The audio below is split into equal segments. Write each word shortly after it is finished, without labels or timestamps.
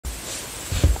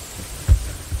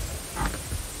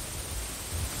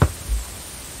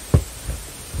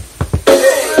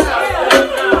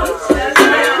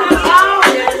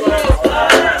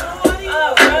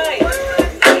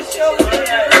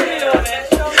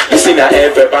now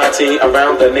everybody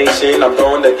around the nation, I'm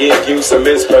going to give you some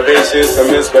inspiration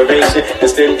and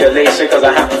stimulation, cause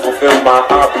I have to fulfill my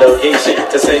obligation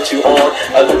to send you on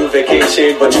a little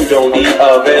vacation, but you don't need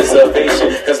a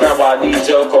reservation, cause now I need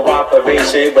your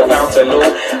cooperation without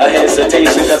a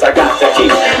hesitation, cause I got to keep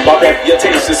my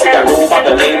reputation. See, I go by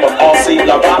the name of R.C.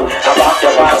 La Rock. I rock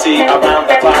your body around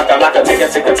the clock. I like a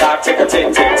tick-a-tick-a-tock,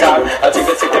 tick-a-tick-tick-tock, a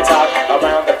tick-a-tick-a-tock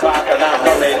around the clock, and I'm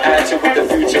coming at you with the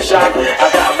future shock. I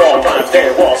got more rhymes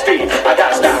than Wall Street. I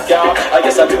got stock, y'all.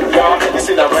 Yes, I do, y'all. You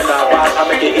see, now when I rock, I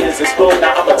make your ears explode.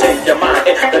 Now I'ma take your mind.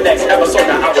 In the next episode,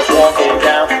 now I was walking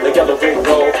down the yellow brick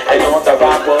road, and on the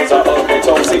rock was a ugly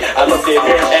toe. See, I looked at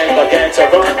him and began to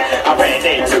run. I ran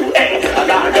into a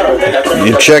lot of girls, then I turned.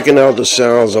 You're checking out the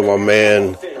sounds of my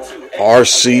man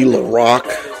R.C. La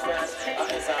Rock.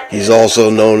 He's also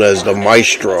known as the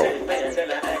Maestro.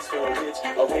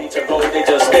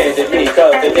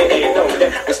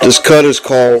 This cut is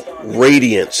called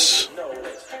Radiance,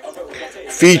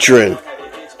 featuring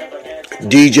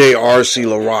DJ R.C.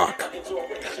 La Rock,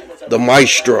 the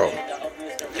Maestro.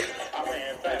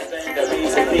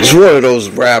 It's one of those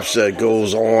raps that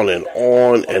goes on, and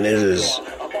it's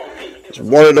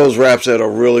one of those raps that are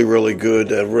really, really good,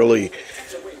 that really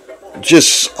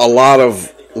just a lot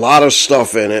of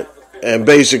stuff in it. And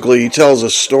basically he tells a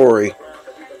story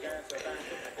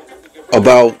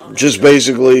about just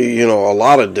basically, you know, a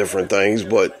lot of different things,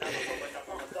 but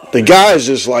the guy is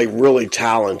just like really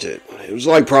talented. It was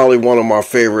like probably one of my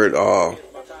favorite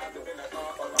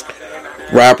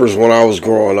rappers when I was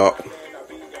growing up.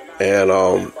 And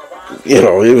you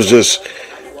know, it was just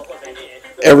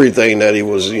everything that he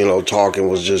was, you know, talking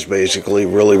was just basically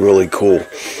really, really cool.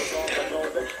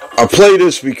 I play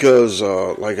this because,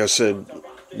 like I said,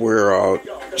 we're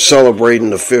celebrating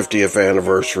the 50th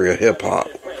anniversary of hip-hop.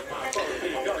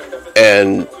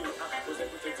 And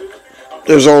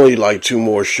there's only like 2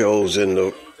 more shows in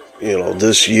the, you know,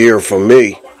 this year for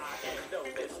me.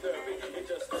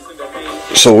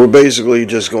 So we're basically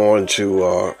just going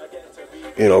to,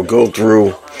 you know, go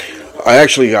through. I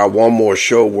actually got one more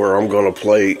show where I'm going to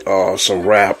play some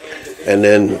rap, and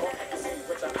then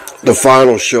the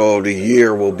final show of the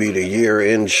year will be the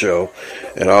year-end show,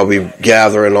 and I'll be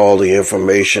gathering all the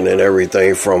information and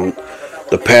everything from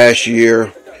the past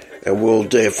year, and we'll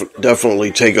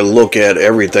definitely take a look at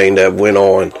everything that went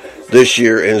on this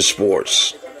year in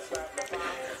sports.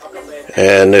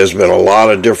 And there's been a lot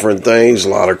of different things, a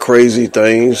lot of crazy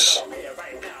things,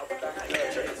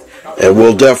 and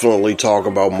we'll definitely talk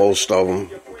about most of them.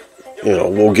 You know,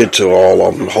 we'll get to all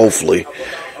of them, hopefully.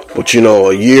 But, you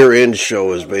know, a year-end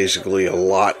show is basically a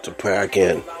lot to pack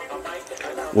in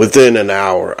within an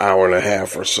hour and a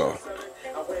half or so.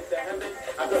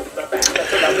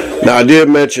 Now, I did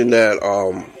mention that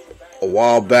a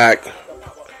while back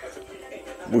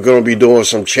we're going to be doing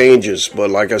some changes. But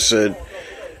like I said,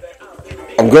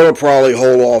 I'm going to probably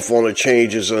hold off on the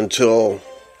changes until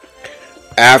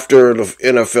after the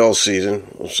NFL season.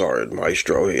 I'm sorry,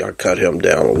 Maestro, I cut him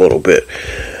down a little bit.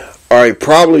 All right,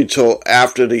 probably till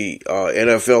after the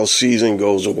NFL season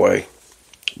goes away,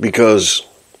 because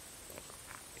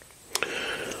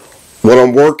what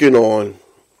I'm working on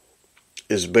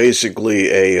is basically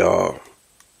a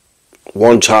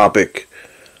one topic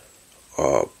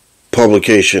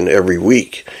publication every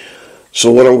week.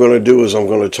 So what I'm going to do is I'm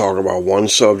going to talk about one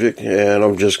subject, and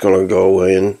I'm just going to go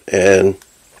in and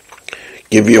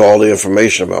give you all the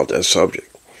information about that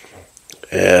subject.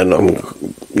 And I'm,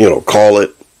 you know, call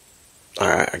it,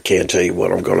 I can't tell you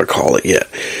what I'm going to call it yet,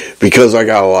 because I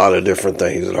got a lot of different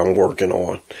things that I'm working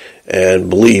on. And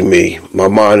believe me, my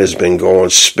mind has been going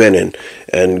spinning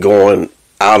and going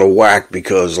out of whack,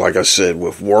 because like I said,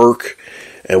 with work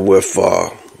and with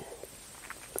a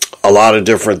lot of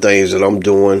different things that I'm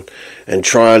doing and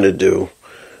trying to do,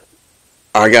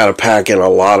 I got to pack in a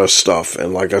lot of stuff.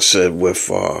 And like I said, with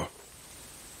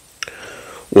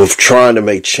trying to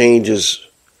make changes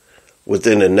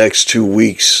within the next 2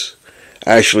 weeks,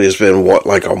 actually it's been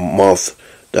like a month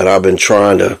that I've been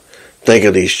trying to think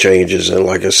of these changes, and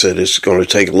like I said, it's going to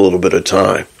take a little bit of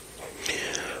time.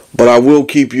 But I will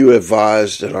keep you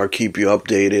advised, and I'll keep you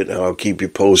updated, and I'll keep you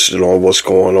posted on what's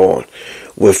going on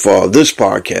with this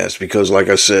podcast, because like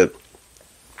I said,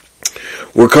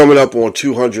 we're coming up on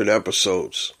 200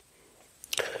 episodes.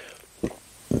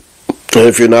 And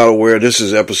if you're not aware, this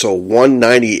is episode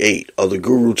 198 of the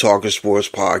Guru Talkin Sports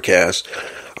podcast.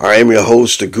 I am your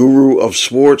host, the Guru of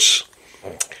Sports,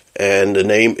 and the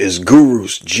name is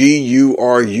Gurus, G-U-R-U-O-S,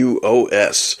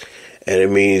 and it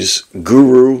means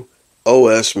Guru.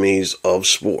 OS means of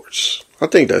sports. I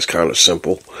think that's kind of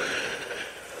simple.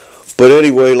 But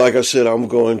anyway, like I said, I'm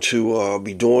going to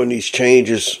be doing these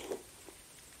changes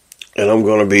and I'm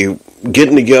going to be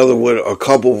getting together with a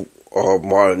couple of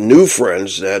my new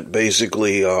friends that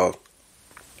basically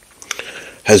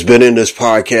has been in this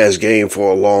podcast game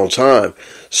for a long time,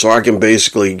 so I can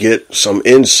basically get some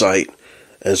insight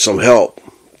and some help,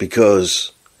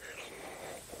 because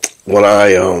when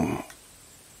I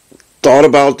thought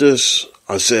about this,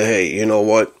 I said, hey, you know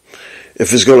what?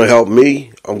 If it's going to help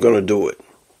me, I'm going to do it.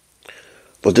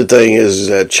 But the thing is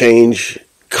that change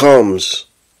comes,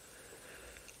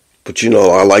 but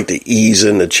I like to ease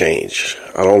into change.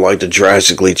 I don't like to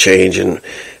drastically change and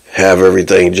have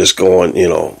everything just going,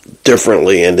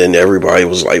 differently, and then everybody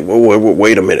was like,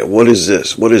 wait a minute, what is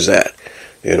this? What is that?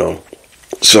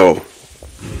 So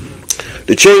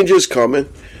the change is coming,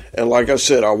 and like I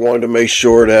said, I wanted to make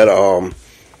sure that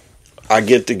I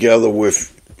get together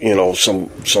with some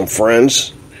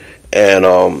friends, and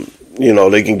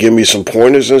they can give me some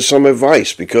pointers and some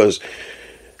advice, because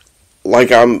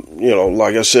like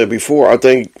I said before, I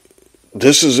think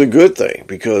this is a good thing,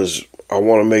 because I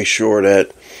want to make sure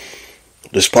that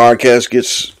this podcast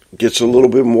gets a little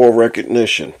bit more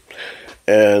recognition.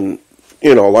 And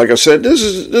like I said, this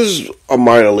is a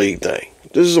minor league thing.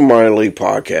 This is a minor league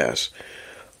podcast,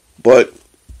 but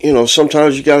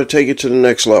sometimes you got to take it to the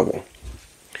next level.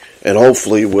 And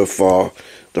hopefully with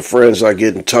the friends I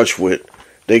get in touch with,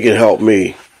 they can help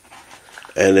me,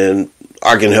 and then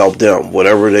I can help them.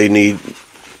 Whatever they need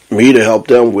me to help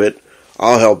them with,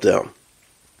 I'll help them.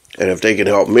 And if they can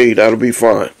help me, that'll be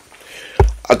fine.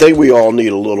 I think we all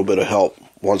need a little bit of help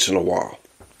once in a while.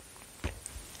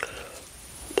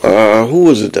 Who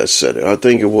was it that said it? I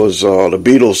think it was the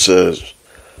Beatles says,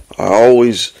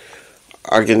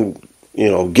 I can,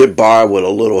 get by with a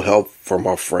little help from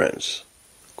my friends.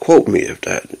 Quote me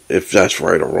if that's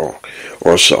right or wrong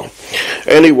or so.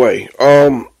 Anyway,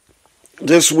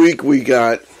 this week we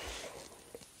got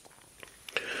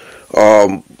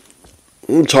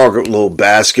we'll talk a little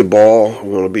basketball.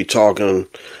 I'm going to be talking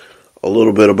a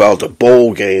little bit about the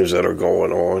bowl games that are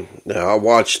going on. Now, I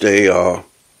watched a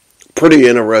pretty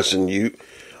interesting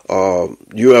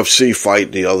UFC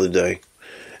fight the other day,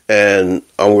 and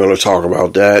I'm going to talk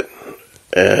about that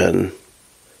and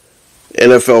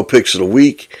NFL picks of the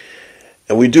week,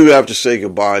 and we do have to say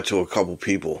goodbye to a couple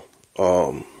people.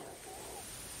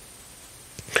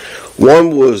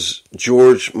 One was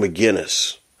George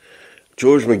McGinnis.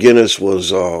 George McGinnis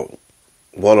was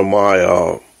one of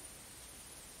my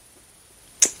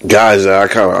guys that I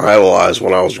kind of idolized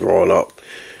when I was growing up.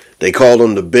 They called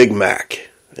him the Big Mac,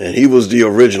 and he was the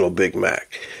original Big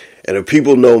Mac. And if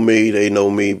people know me, they know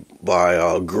me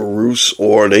by Gurus,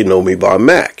 or they know me by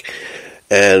Mac.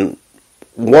 And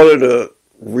one of the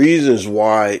reasons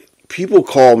why people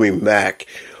call me Mac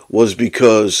was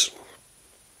because,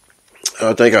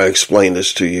 I think I explained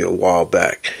this to you a while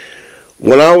back.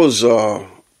 When I was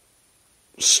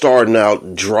starting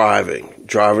out driving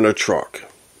a truck,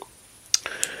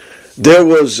 there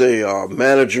was a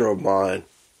manager of mine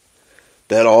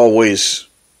that always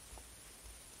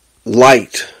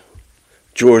liked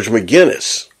George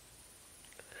McGinnis.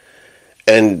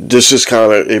 And this is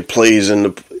kind of,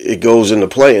 it goes into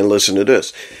play, and listen to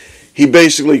this. He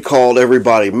basically called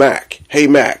everybody Mac. Hey,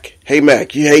 Mac. Hey,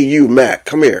 Mac. Hey, you, Mac.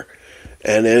 Come here.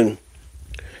 And then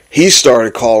he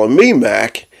started calling me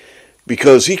Mac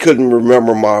because he couldn't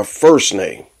remember my first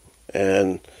name.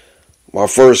 And my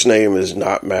first name is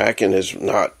not Mac, and it's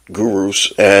not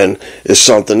Gurus, and it's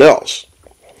something else.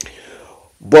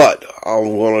 But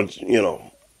I'm going to,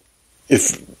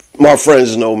 if my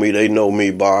friends know me, they know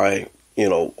me by,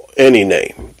 any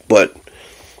name. But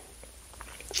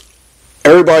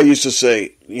everybody used to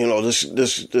say,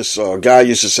 this guy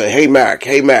used to say, hey, Mac,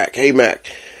 hey, Mac, hey, Mac.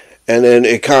 And then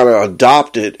it kind of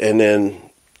adopted, and then,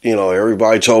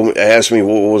 everybody asked me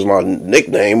what was my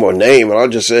nickname or name, and I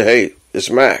just said, hey,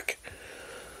 it's Mac.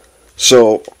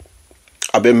 So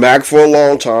I've been Mac for a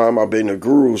long time. I've been the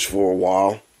Gurus for a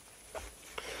while.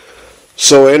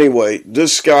 So anyway,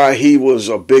 this guy, he was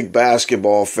a big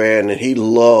basketball fan, and he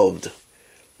loved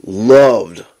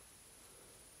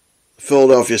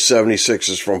Philadelphia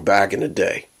 76ers from back in the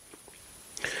day.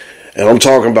 And I'm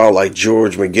talking about like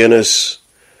George McGinnis,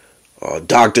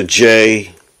 Dr.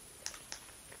 J,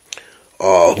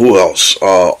 who else?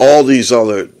 All these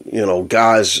other,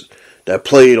 guys that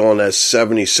played on that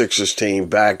 76ers team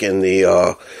back in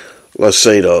the, let's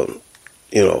say the,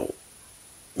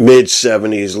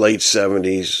 mid-70s, late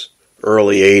 70s,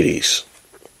 early 80s.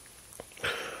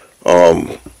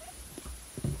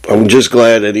 I'm just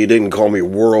glad that he didn't call me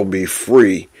World Be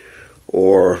Free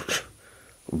or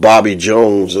Bobby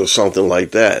Jones or something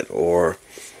like that, or,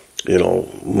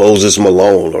 Moses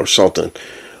Malone or something.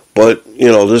 But,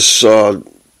 this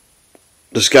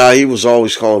this guy, he was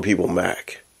always calling people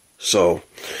Mac. So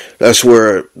that's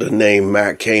where the name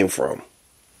Mac came from.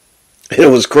 And it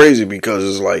was crazy because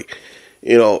it's like,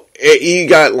 you know, he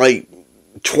got like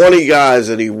 20 guys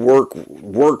that he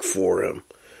worked for him.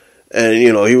 And,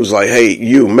 you know, he was like, hey,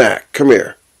 you, Mac, come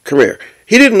here.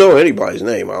 He didn't know anybody's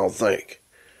name, I don't think.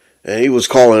 And he was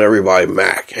calling everybody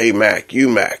Mac. Hey, Mac, you,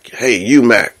 Mac. Hey, you,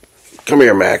 Mac. Come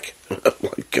here, Mac. Oh,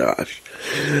 my gosh.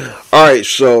 All right,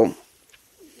 so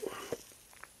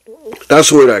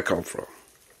that's where that come from.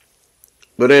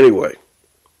 But anyway,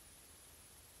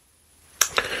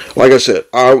 like I said,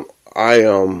 I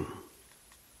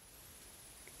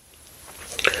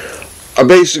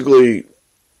basically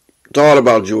thought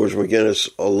about George McGinnis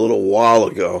a little while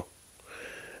ago,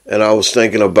 and I was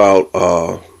thinking about,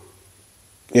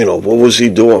 you know, what was he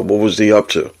doing? What was he up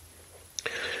to?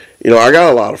 You know, I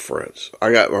got a lot of friends.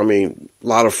 A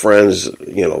lot of friends,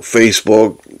 you know,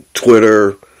 Facebook,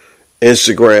 Twitter,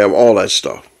 Instagram, all that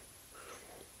stuff.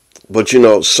 But, you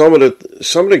know, some of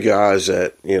the guys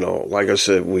that, you know, like I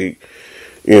said, we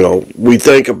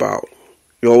think about,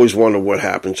 you always wonder what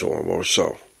happened to them or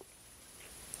so.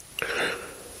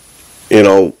 You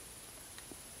know,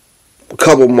 a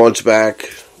couple months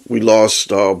back, we lost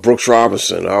Brooks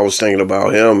Robinson. I was thinking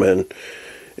about him, and,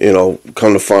 you know,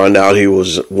 come to find out he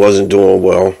wasn't doing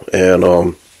well,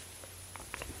 and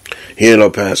he ended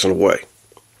up passing away.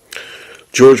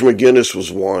 George McGinnis was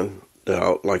one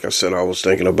that, like I said, I was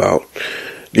thinking about.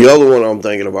 The other one I'm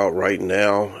thinking about right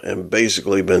now, and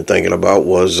basically been thinking about,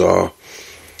 was one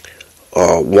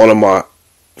of my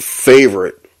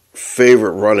favorite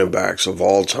running backs of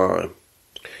all time.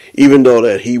 Even though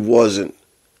that he wasn't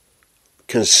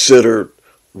considered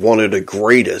one of the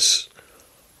greatest,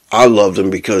 I loved him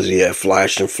because he had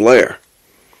flash and flair.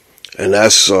 And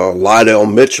that's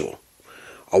Lydell Mitchell.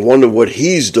 I wonder what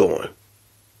he's doing.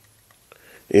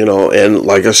 You know, and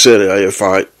like I said, if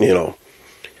I, you know,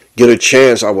 get a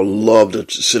chance, I would love to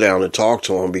sit down and talk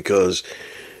to him because,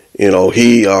 you know,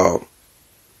 he, you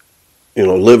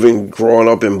know, growing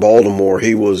up in Baltimore,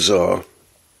 he was one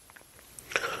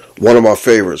of my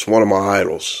favorites, one of my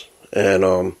idols.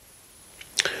 And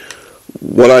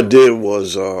what I did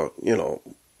was, you know,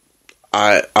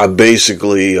 I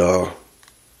basically, you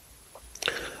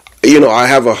know, I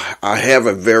have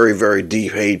a very, very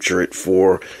deep hatred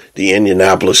for the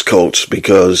Indianapolis Colts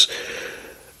because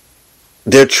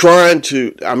they're trying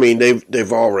to, I mean,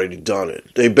 they've already done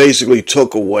it. They basically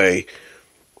took away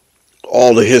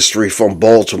all the history from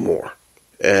Baltimore.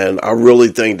 And I really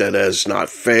think that that's not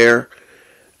fair.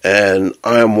 And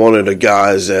I am one of the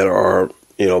guys that are,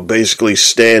 you know, basically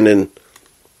standing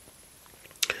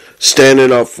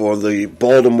up for the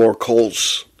Baltimore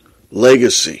Colts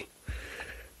legacy.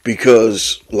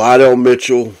 Because Lydell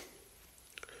Mitchell,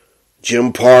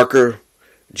 Jim Parker,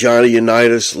 Johnny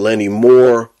Unitas, Lenny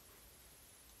Moore,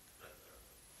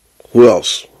 who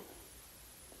else?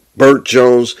 Burt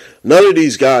Jones. None of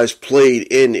these guys played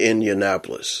in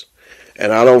Indianapolis.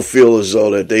 And I don't feel as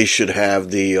though that they should have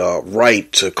the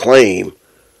right to claim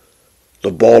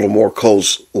the Baltimore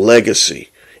Colts legacy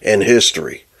and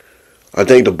history. I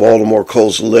think the Baltimore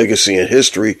Colts legacy and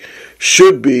history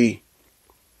should be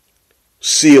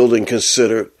sealed and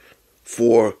considered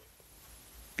for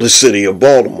the city of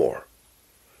Baltimore.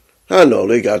 I know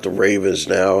they got the Ravens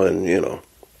now, and, you know.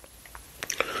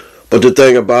 But the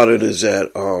thing about it is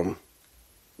that,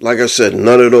 like I said,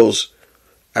 none of those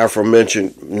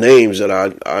aforementioned names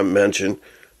that I mentioned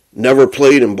never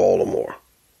played in Baltimore.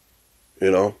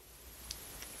 You know?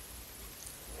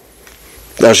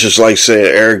 That's just like saying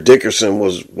Eric Dickerson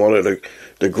was one of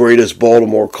the greatest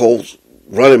Baltimore Colts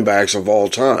running backs of all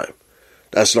time.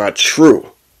 That's not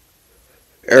true.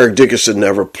 Eric Dickerson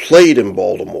never played in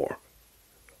Baltimore.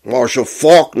 Marshall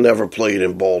Faulk never played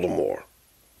in Baltimore.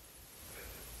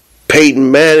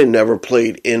 Peyton Manning never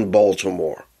played in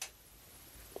Baltimore.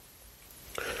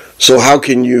 So how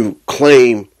can you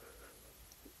claim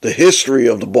the history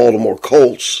of the Baltimore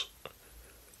Colts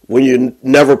when you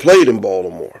never played in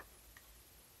Baltimore?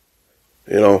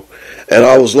 You know, and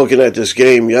I was looking at this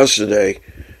game yesterday,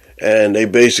 and they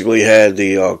basically had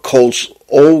the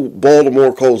old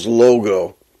Baltimore Colts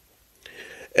logo,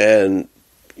 and,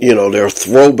 you know, their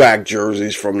throwback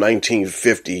jerseys from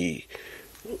 1950,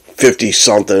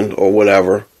 50-something or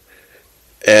whatever.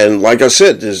 And like I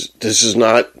said, this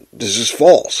is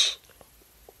false.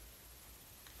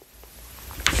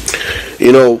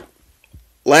 You know,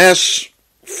 last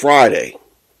Friday,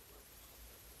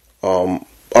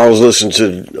 I was listening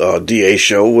to DA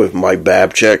show with Mike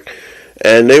Babchick,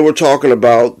 and they were talking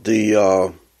about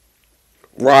the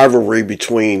rivalry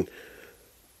between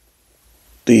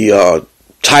the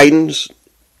Titans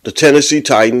the Tennessee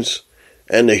Titans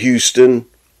and the Houston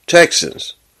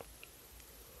Texans.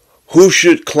 Who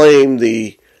should claim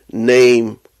the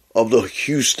name of the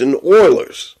Houston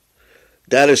Oilers?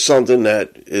 That is something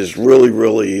that is really,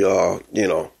 really,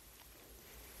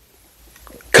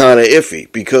 kind of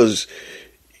iffy because,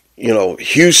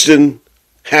 Houston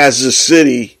has the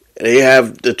city. They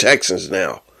have the Texans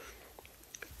now.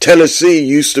 Tennessee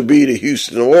used to be the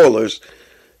Houston Oilers,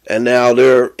 and now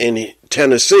they're in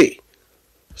Tennessee.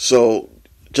 So,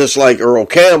 just like Earl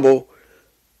Campbell,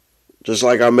 just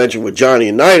like I mentioned with Johnny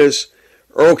Unitas,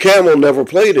 Earl Campbell never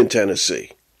played in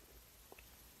Tennessee.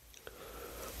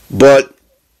 But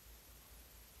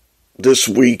this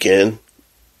weekend,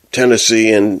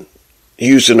 Tennessee and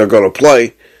Houston are going to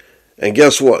play. And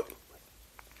guess what?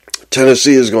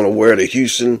 Tennessee is going to wear the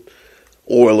Houston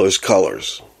Oilers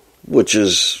colors, which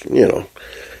is,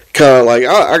 kind of like,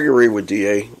 I agree with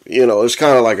DA. It's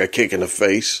kind of like a kick in the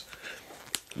face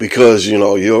because,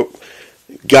 your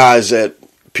guys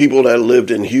people that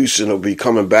lived in Houston will be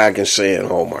coming back and saying,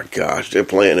 oh my gosh, they're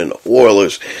playing in the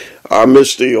Oilers. I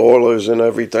miss the Oilers and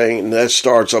everything. And that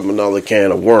starts up another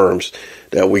can of worms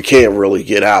that we can't really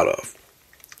get out of.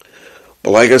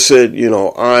 But like I said,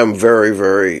 I'm very,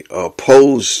 very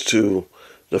opposed to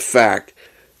the fact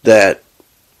that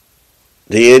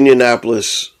the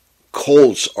Indianapolis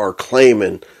Colts are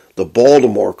claiming the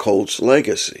Baltimore Colts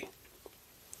legacy.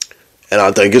 And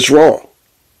I think it's wrong.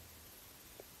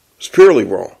 It's purely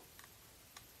wrong.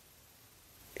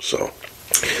 So,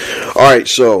 all right,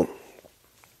 so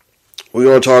we're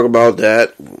going to talk about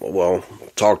that. Well,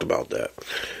 talked about that.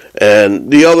 And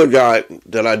the other guy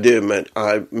that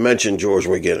I mentioned George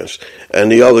McGinnis.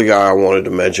 And the other guy I wanted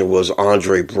to mention was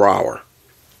Andre Braugher.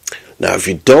 Now, if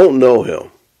you don't know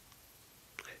him,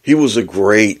 he was a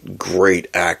great, great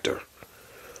actor.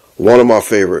 One of my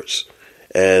favorites.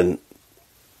 And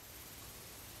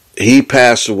he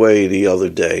passed away the other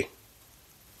day.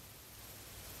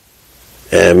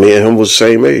 And me and him was the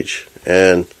same age.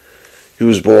 And he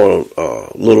was born a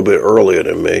little bit earlier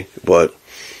than me. But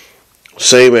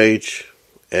same age.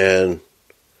 And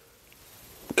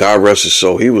God rest his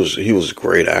soul, he was a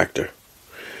great actor.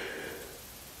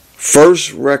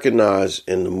 First recognized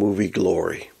in the movie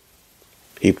Glory.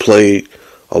 He played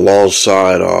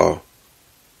alongside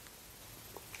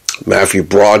Matthew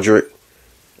Broderick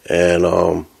and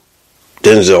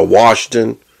Denzel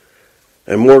Washington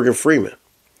and Morgan Freeman.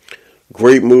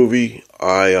 Great movie.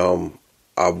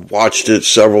 I've watched it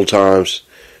several times,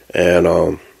 and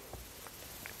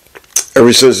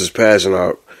ever since his passing,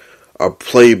 I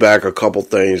played back a couple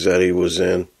things that he was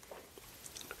in.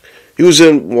 He was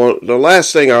in the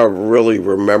last thing I really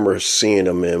remember seeing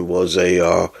him in was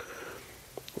a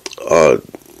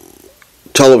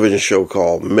television show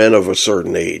called Men of a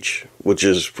Certain Age, which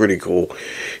is pretty cool.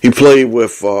 He played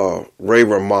with Ray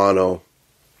Romano,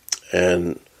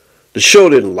 and the show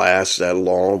didn't last that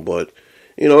long, but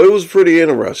it was pretty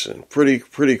interesting,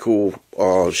 pretty cool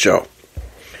show.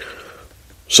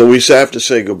 So we have to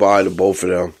say goodbye to both of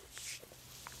them,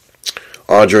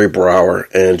 Andre Braugher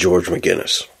and George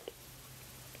McGinnis.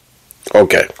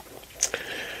 Okay.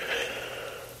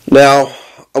 Now,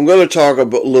 I'm going to talk a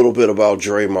little bit about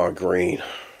Draymond Green.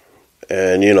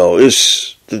 And,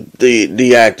 it's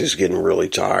the act is getting really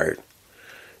tired.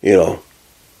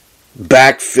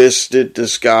 Back-fisted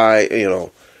this guy,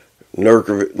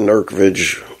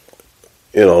 Nurkic,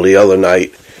 the other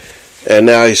night. And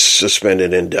now he's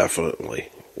suspended indefinitely.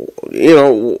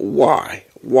 Why?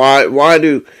 Why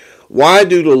do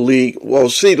the league,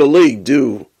 the league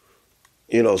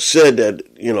said that,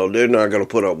 they're not going to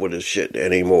put up with this shit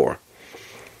anymore.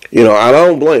 I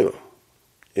don't blame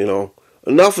them.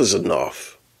 Enough is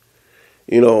enough.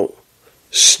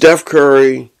 Steph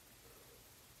Curry,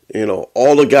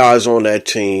 all the guys on that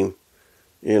team,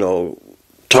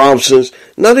 Thompson's,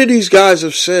 none of these guys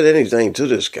have said anything to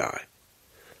this guy.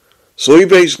 So he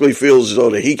basically feels as though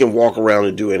that he can walk around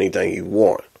and do anything he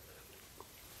wants.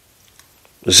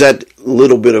 Is that a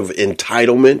little bit of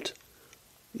entitlement?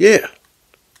 Yeah.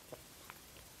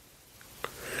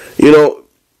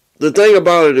 The thing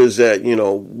about it is that,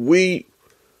 we,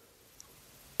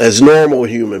 as normal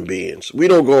human beings, we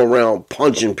don't go around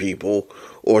punching people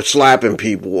or slapping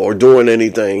people or doing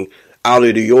anything out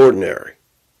of the ordinary.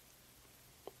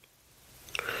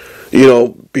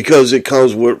 Because it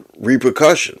comes with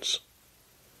repercussions.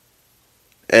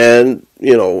 And,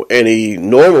 any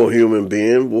normal human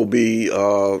being will be,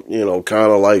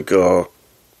 kind of like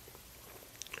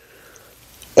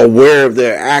aware of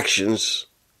their actions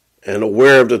and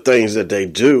aware of the things that they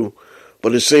do.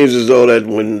 But it seems as though that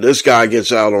when this guy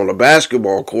gets out on a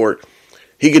basketball court,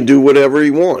 he can do whatever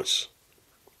he wants.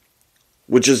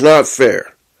 which is not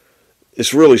fair.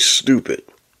 It's really stupid,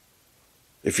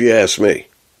 if you ask me.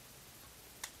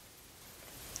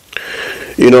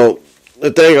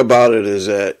 The thing about it is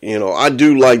that, I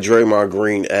do like Draymond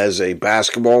Green as a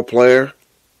basketball player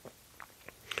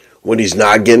when he's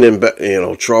not getting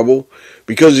in, trouble,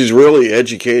 because he's really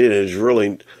educated and he's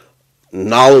really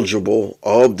knowledgeable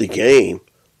of the game.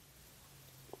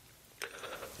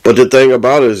 But the thing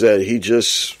about it is that he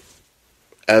just,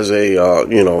 as a,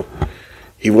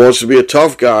 he wants to be a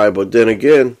tough guy, but then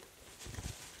again,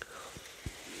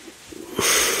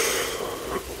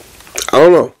 I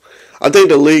don't know. I think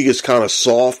the league is kind of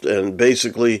soft, and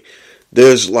basically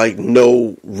there's like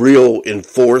no real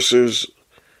enforcers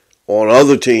on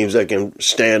other teams that can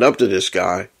stand up to this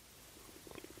guy.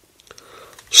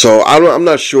 So I'm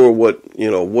not sure what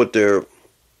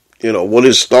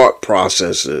his thought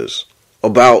process is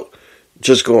about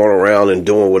just going around and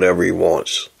doing whatever he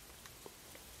wants.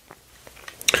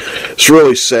 It's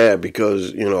really sad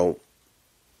because, the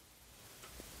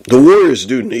Warriors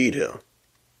do need him.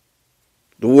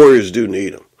 The Warriors do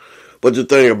need him. But the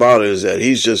thing about it is that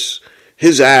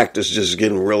his act is just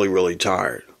getting really, really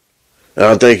tired. And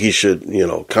I think he should,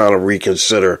 kind of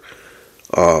reconsider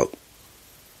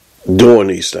doing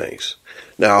these things.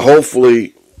 Now,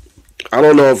 hopefully, I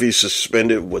don't know if he's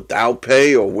suspended without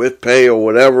pay or with pay or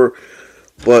whatever,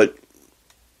 but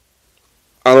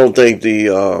I don't think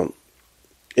the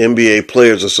NBA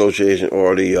Players Association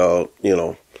or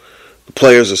the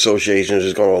Players Association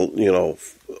is going to,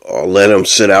 let him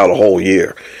sit out a whole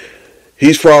year.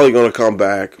 He's probably going to come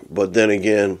back, but then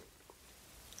again,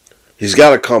 he's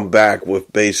got to come back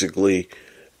with basically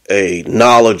a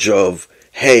knowledge of,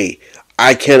 hey,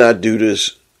 I cannot do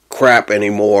this crap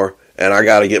anymore, and I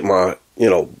got to get my,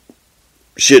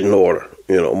 shit in order,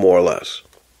 more or less.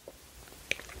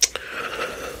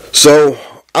 So,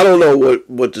 I don't know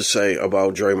what to say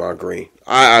about Draymond Green.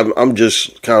 I'm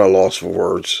just kind of lost for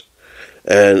words.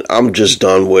 And I'm just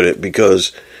done with it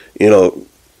because, the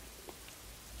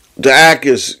act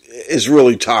is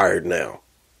really tired now.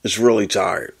 It's really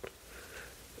tired.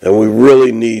 And we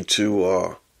really need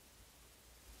to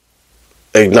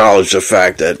acknowledge the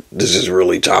fact that this is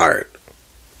really tired.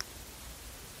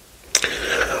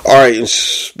 All right, and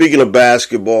speaking of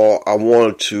basketball, I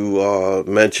wanted to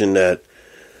mention that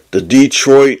the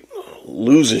Detroit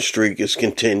losing streak is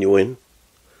continuing,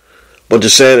 but the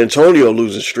San Antonio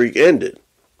losing streak ended.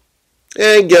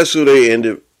 And guess who they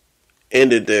ended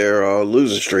their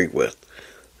losing streak with?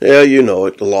 Yeah, you know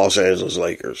it, the Los Angeles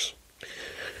Lakers.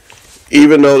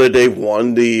 Even though that they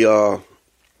won the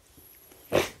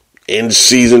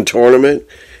in-season tournament,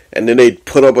 and then they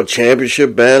put up a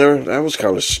championship banner. That was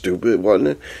kind of stupid, wasn't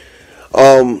it?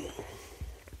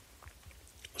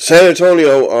 San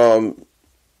Antonio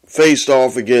faced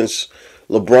off against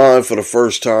LeBron for the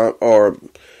first time, or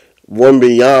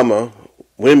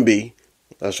Wemby.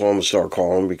 That's what I'm gonna start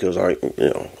calling him because I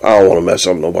don't want to mess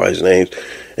up nobody's names,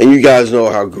 and you guys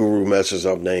know how Guru messes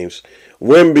up names.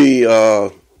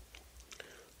 Wemby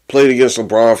played against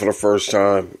LeBron for the first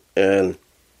time, and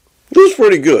it was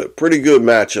pretty good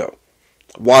matchup.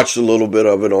 Watched a little bit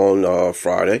of it on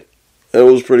Friday, and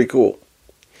it was pretty cool.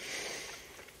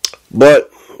 But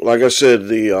like I said,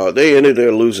 they ended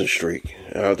their losing streak.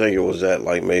 And I think it was at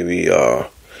like maybe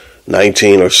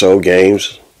 19 or so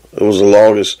games. It was the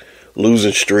longest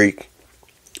losing streak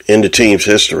in the team's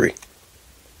history.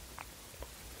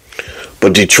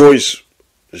 But Detroit's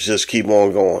just keep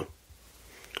on going.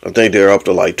 I think they're up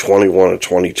to like 21 or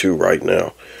 22 right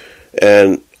now.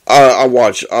 And I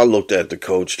looked at the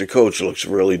coach. The coach looks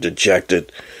really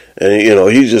dejected. And,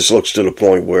 he just looks to the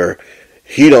point where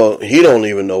he don't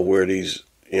even know where these,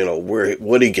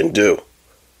 what he can do.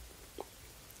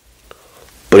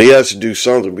 But he has to do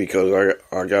something because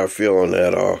I got a feeling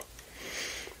that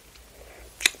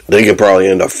they could probably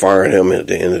end up firing him at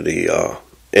the end of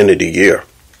the year.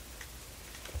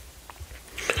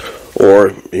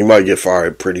 Or he might get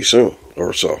fired pretty soon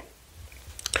or so.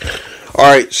 All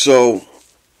right, so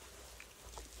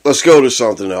let's go to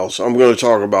something else. I'm going to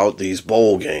talk about these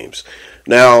bowl games.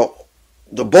 Now,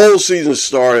 the bowl season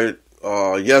started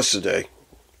yesterday,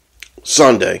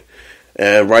 Sunday,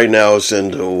 and right now it's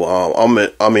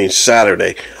into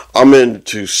Saturday. I'm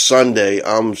into Sunday.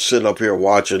 I'm sitting up here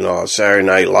watching Saturday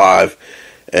Night Live,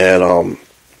 and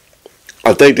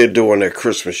I think they're doing their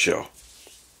Christmas show,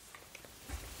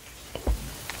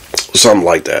 something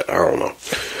like that. I don't know.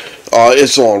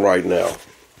 It's on right now.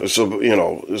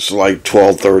 It's like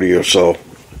 12:30 or so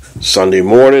Sunday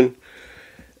morning,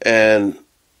 and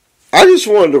I just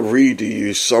wanted to read to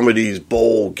you some of these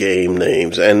bowl game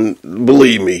names, and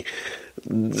believe me,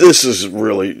 this is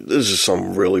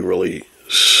some really, really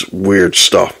weird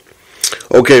stuff.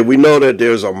 Okay, we know that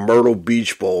there's a Myrtle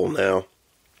Beach Bowl now.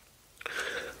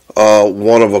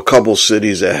 One of a couple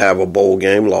cities that have a bowl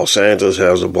game. Los Angeles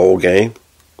has a bowl game.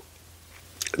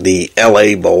 The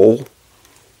LA Bowl.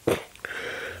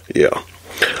 Yeah.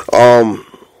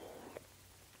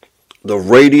 The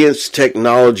Radiance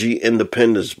Technology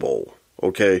Independence Bowl.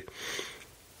 Okay.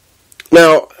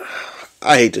 Now,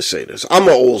 I hate to say this. I'm an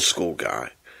old school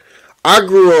guy. I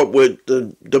grew up with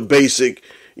the basic,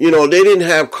 they didn't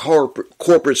have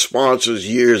corporate sponsors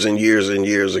years and years and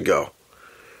years ago.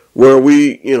 Where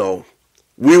we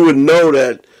would know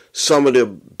that some of the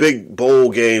big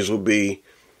bowl games would be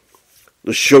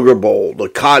the Sugar Bowl, the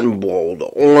Cotton Bowl, the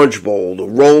Orange Bowl, the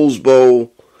Rose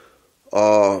Bowl.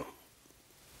 What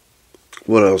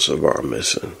else am I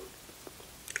missing?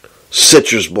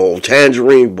 Citrus Bowl,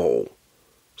 Tangerine Bowl,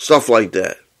 stuff like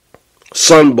that.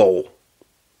 Sun Bowl.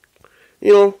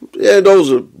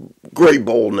 Those are great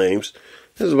bowl names.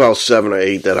 There's about 7 or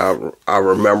 8 that I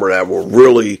remember that were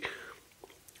really,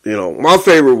 my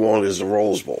favorite one is the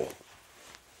Rose Bowl.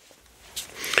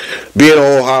 Being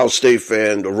an Ohio State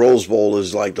fan, the Rose Bowl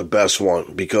is like the best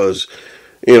one because,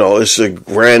 it's the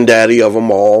granddaddy of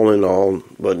them all and all.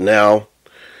 But now,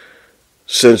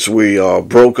 since we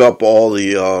broke up all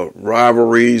the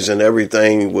rivalries and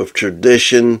everything with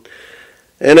tradition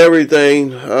and everything,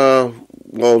 the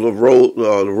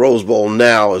Rose Bowl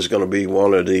now is going to be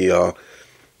one of the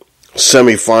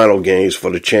semifinal games for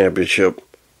the championship,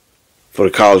 for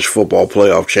the college football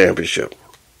playoff championship.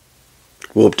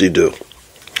 Whoop-de-doo.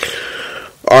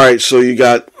 All right, so you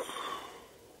got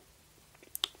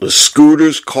the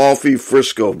Scooters Coffee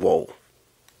Frisco Bowl.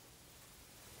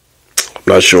 I'm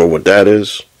not sure what that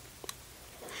is.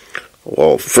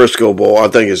 Well, Frisco Bowl, I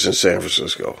think it's in San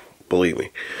Francisco. Believe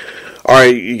me. All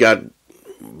right, you got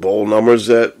bowl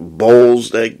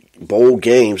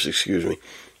games, excuse me.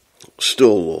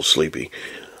 Still a little sleepy.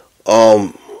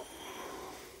 Haven't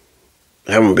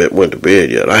went to bed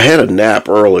yet. I had a nap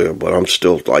earlier, but I'm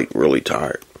still really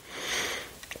tired.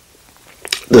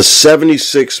 The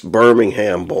 76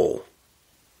 Birmingham Bowl.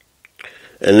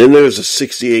 And then there's a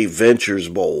 68 Ventures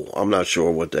Bowl. I'm not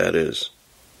sure what that is.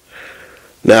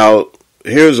 Now,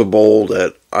 here's a bowl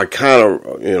that I kind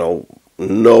of,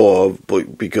 know of,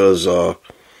 but because the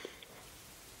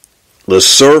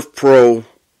Surf Pro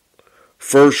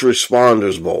First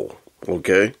Responders Bowl,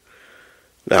 okay?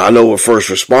 Now, I know what first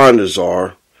responders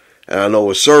are, and I know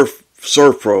what Surf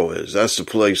Pro is. That's the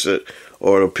place that,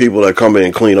 or the people that come in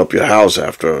and clean up your house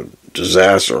after a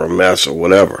disaster or a mess or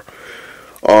whatever.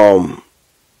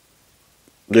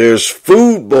 There's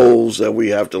food bowls that we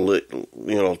have to,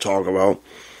 talk about.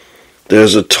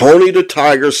 There's a Tony the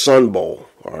Tiger Sun Bowl,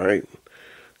 all right?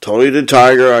 Tony the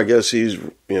Tiger, I guess he's,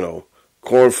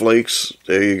 cornflakes.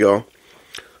 There you go.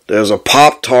 There's a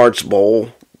Pop-Tarts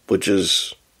Bowl, which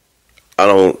is,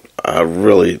 I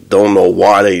really don't know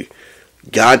why they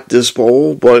got this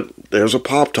bowl, but there's a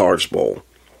Pop-Tarts Bowl.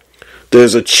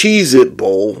 There's a Cheez-It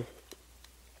Bowl.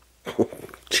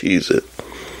 Cheez-It.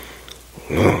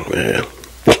 Oh, man.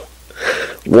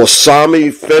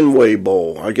 Wasami Fenway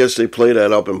Bowl. I guess they play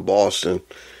that up in Boston.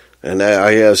 And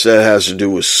I guess that has to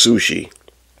do with sushi.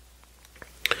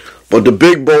 But the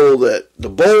bowl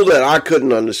that I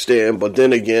couldn't understand, but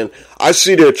then again, I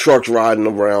see their trucks riding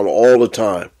around all the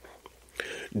time.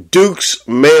 Duke's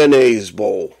Mayonnaise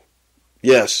Bowl.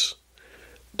 Yes.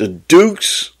 The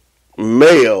Duke's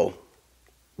Mayo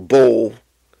Bowl.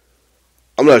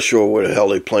 I'm not sure where the hell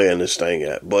they playing this thing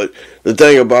at. But the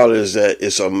thing about it is that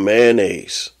it's a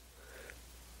mayonnaise.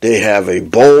 They have a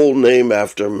bowl named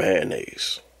after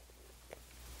mayonnaise.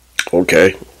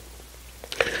 Okay.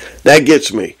 That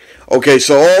gets me. Okay,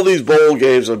 so all these bowl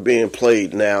games are being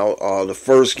played now. The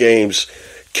first games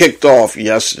kicked off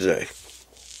yesterday.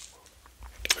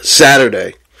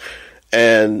 Saturday.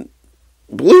 And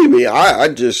believe me,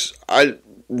 I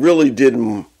really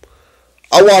didn't.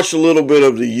 I watched a little bit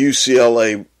of the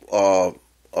UCLA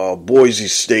Boise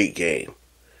State game.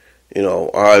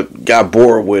 I got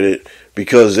bored with it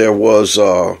because there was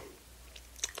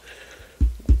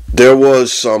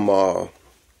some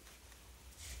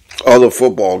other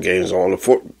football games on.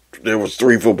 There was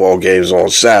 3 football games on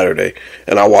Saturday,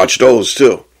 and I watched those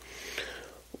too.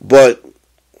 But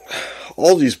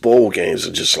all these bowl games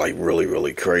are just really,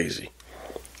 really crazy.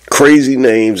 Crazy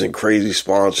names and crazy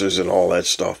sponsors and all that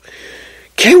stuff.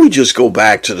 Can't we just go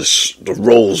back to the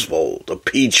Rose Bowl, the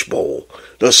Peach Bowl,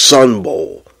 the Sun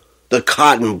Bowl, the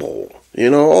Cotton Bowl,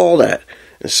 all that.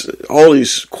 All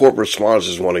these corporate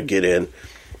sponsors want to get in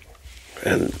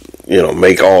and,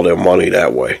 make all their money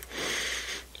that way.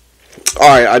 All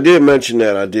right, I did mention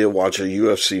that I did watch a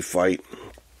UFC fight.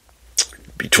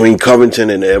 between Covington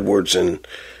and Edwards, and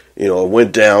it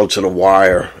went down to the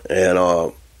wire, and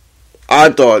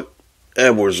I thought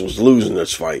Edwards was losing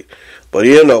this fight, but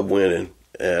he ended up winning,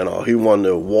 and he won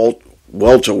the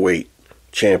welterweight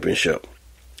championship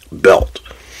belt.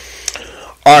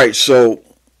 All right, so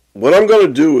what I'm going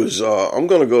to do is I'm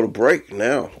going to go to break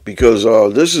now, because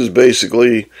this is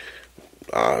basically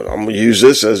I'm going to use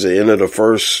this as the end of the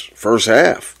first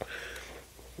half.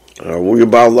 We're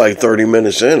about like 30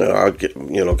 minutes in, and I'll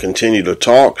continue to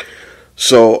talk.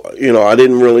 So, I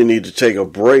didn't really need to take a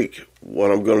break.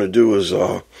 What I'm going to do is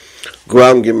go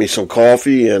out and get me some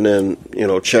coffee, and then,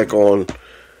 check on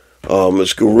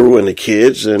Miss Guru and the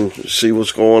kids and see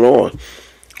what's going on.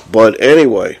 But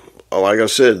anyway, like I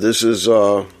said, this is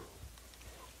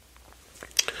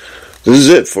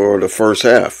it for the first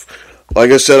half. Like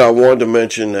I said, I wanted to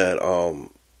mention that,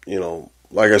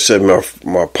 like I said, my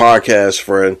podcast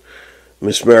friend,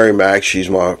 Miss Mary Mack,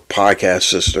 she's my podcast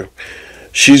sister.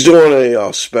 She's doing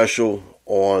a special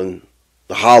on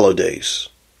the holidays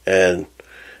and,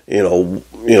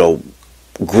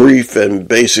 grief, and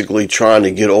basically trying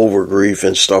to get over grief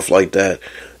and stuff like that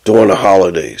during the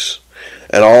holidays.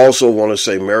 And I also want to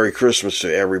say Merry Christmas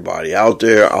to everybody out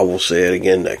there. I will say it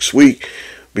again next week,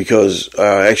 because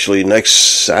actually next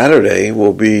Saturday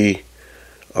will be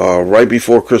right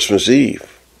before Christmas Eve.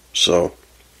 So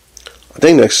I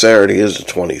think next Saturday is the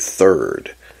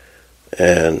 23rd.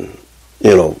 And,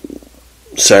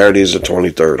 Saturday is the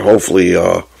 23rd. Hopefully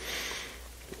I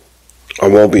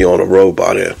won't be on the road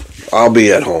by then. I'll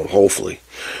be at home, hopefully.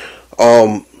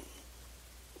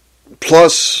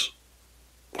 Plus,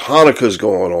 Hanukkah's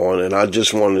going on, and I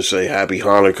just wanted to say Happy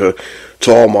Hanukkah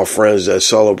to all my friends that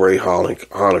celebrate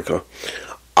Hanukkah.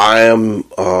 I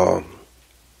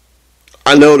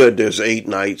know that there's 8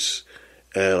 nights,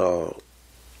 and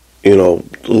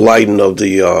lighting of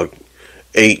the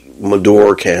 8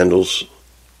 menorah candles,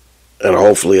 and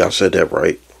hopefully I said that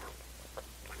right.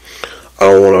 I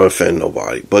don't want to offend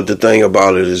nobody, but the thing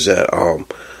about it is that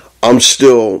I'm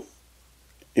still,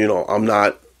 I'm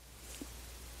not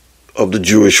of the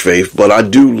Jewish faith, but I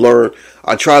do learn.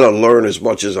 I try to learn as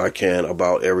much as I can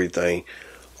about everything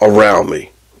around me,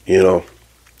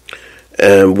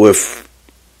 and with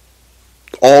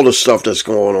all the stuff that's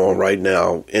going on right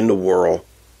now in the world,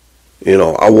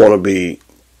 I want to be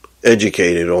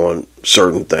educated on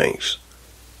certain things.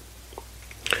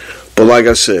 But like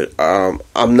I said, I'm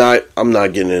not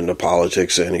getting into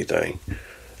politics or anything,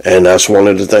 and that's one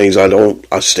of the things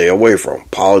I stay away from,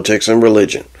 politics and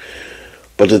religion.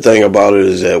 But the thing about it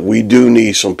is that we do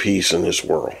need some peace in this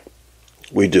world.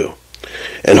 We do.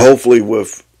 And hopefully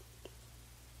with,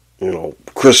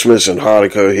 Christmas and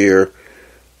Hanukkah here,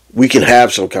 we can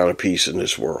have some kind of peace in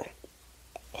this world.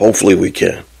 Hopefully we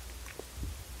can.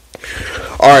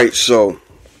 All right, so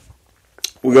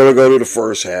we're going to go to the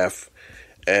first half,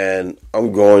 and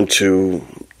I'm going to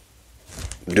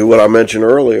do what I mentioned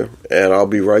earlier, and I'll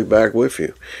be right back with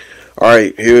you. All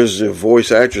right, here's the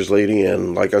voice actress lady,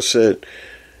 and like I said,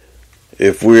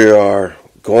 if we are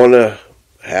going to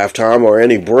halftime or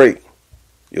any break,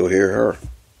 you'll hear her.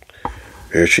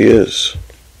 Here she is.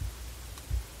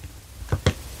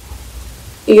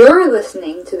 You're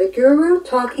listening to the Guru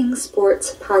Talking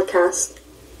Sports Podcast.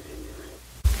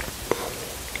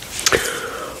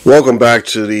 Welcome back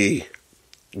to the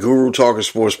Guru Talking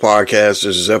Sports Podcast.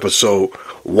 This is episode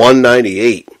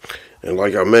 198. And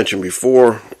like I mentioned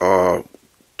before,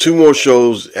 2 more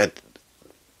shows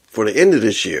for the end of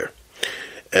this year.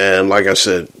 And like I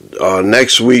said,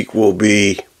 next week will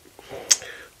be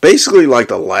basically like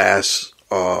the last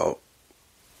of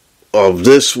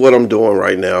this. What I'm doing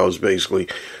right now is basically,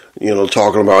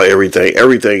 talking about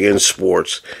everything in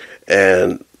sports.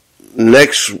 And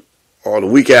next, or the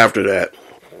week after that,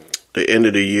 the end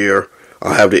of the year,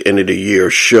 I'll have the end of the year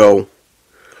show,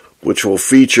 which will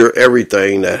feature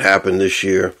everything that happened this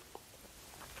year.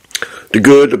 The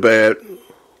good, the bad,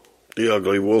 the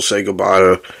ugly. We'll say goodbye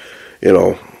to,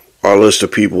 our list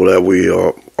of people that we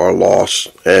are lost.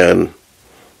 And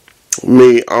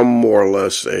me, I'm more or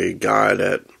less a guy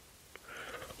that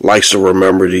likes to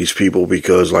remember these people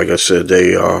because, like I said,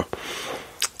 they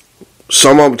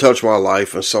some of them touch my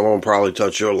life, and some of them probably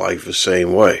touch your life the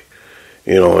same way.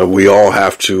 And we all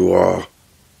have to,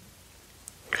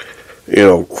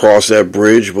 cross that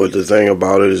bridge. But the thing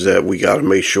about it is that we got to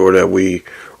make sure that we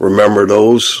remember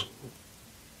those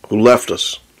who left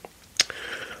us.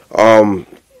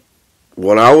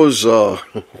 When I was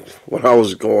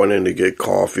going in to get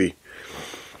coffee,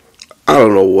 I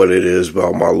don't know what it is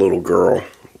about my little girl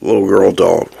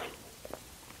dog.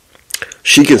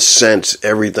 She can sense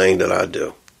everything that I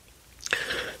do.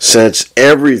 Since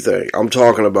everything, I'm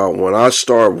talking about when I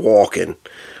start walking,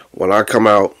 when I come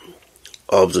out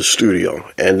of the studio,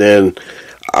 and then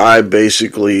I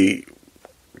basically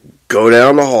go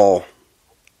down the hall,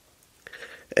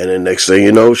 and then next thing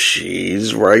you know,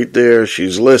 she's right there,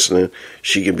 she's listening.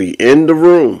 She can be in the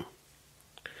room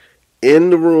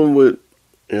with,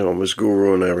 Miss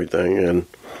Guru and everything, and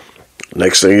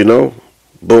next thing you know,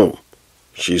 boom,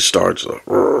 she starts,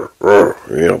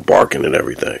 barking and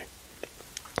everything.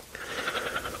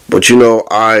 But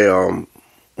I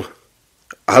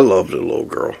love the little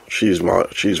girl. She's my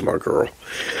girl,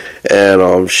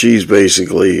 and she's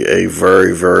basically a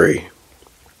very, very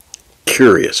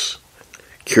curious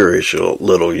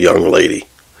little young lady,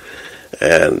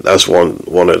 and that's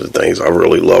one of the things I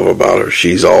really love about her.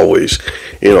 She's always,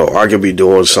 I could be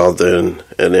doing something,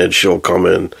 and then she'll come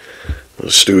in the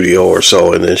studio or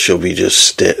so, and then she'll be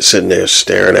just sitting there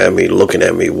staring at me, looking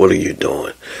at me. What are you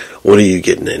doing? What are you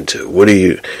getting into?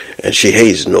 And she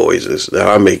hates noises.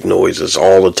 I make noises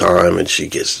all the time, and she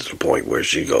gets to the point where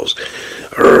she goes,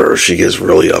 she gets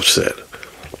really upset.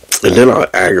 And then I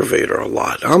aggravate her a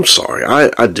lot. I'm sorry,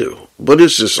 I do. But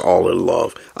it's just all in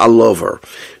love. I love her.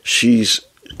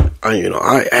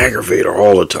 I aggravate her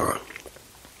all the time.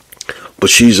 But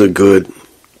she's a good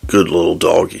little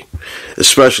doggy.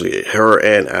 Especially her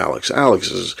and Alex.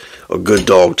 Alex is a good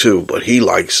dog too, but he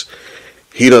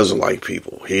doesn't like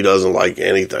people. He doesn't like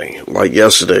anything. Like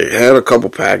yesterday, had a couple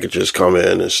packages come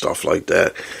in and stuff like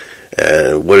that.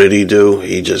 And what did he do?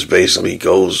 He just basically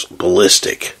goes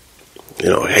ballistic.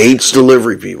 Hates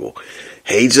delivery people.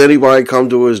 Hates anybody come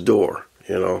to his door.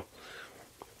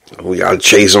 We got to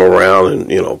chase him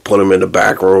around and, put him in the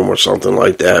back room or something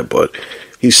like that. But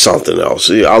he's something else.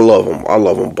 See, I love them. I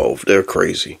love them both. They're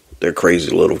crazy. They're crazy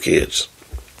little kids.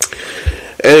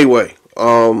 Anyway, we're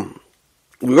going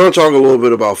to talk a little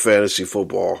bit about fantasy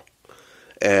football.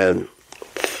 And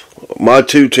my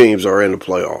two teams are in the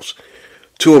playoffs.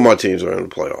 Two of my teams are in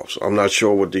the playoffs. I'm not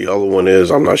sure what the other one is.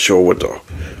 I'm not sure what the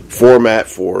format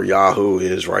for Yahoo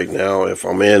is right now. If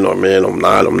I'm in, I'm in. I'm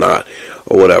not,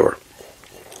 or whatever.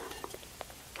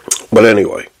 But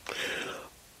anyway,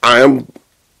 I am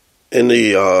in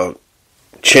the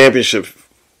championship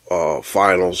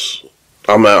finals.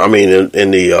 I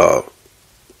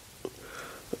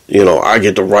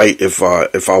get the right, if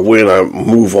I win, I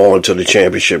move on to the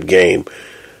championship game.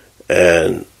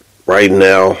 And right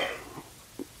now,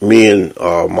 me and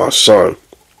my son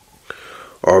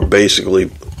are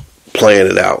basically playing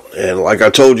it out. And like I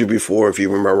told you before, if you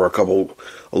remember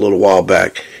a little while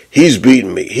back, he's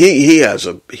beaten me.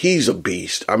 He's a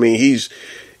beast. I mean, he's,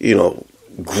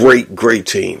 great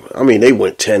team. I mean, they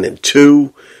went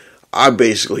 10-2. I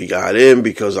basically got in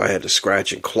because I had to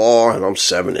scratch and claw, and I'm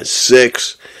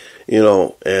 7-6,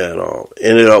 and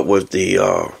ended up with the,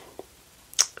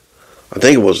 I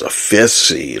think it was the 5th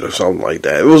seed or something like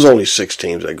that. It was only 6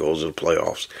 teams that goes to the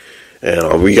playoffs,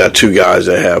 and we got 2 guys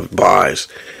that have buys.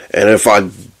 And if I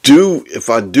do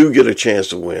get a chance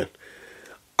to win,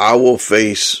 I will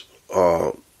face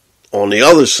on the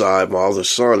other side my other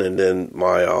son, and then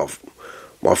my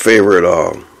favorite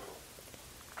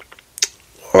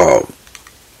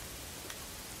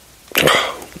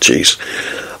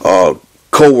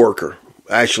co-worker.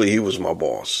 Actually, he was my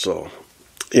boss, so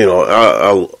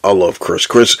I love Chris.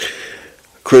 Chris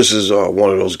is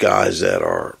one of those guys that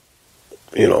are,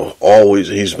 always,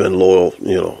 he's been loyal,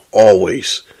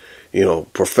 always,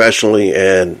 professionally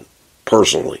and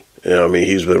personally.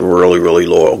 He's been really, really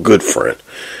loyal. Good friend.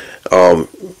 I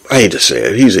hate to say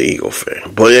it, he's an Eagle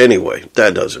fan. But anyway,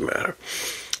 that doesn't matter.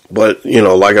 But,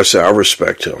 like I said, I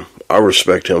respect him. I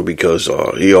respect him because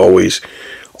he always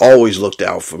looked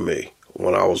out for me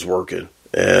when I was working.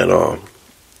 And I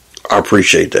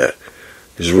appreciate that.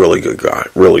 He's a really good guy.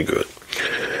 Really good.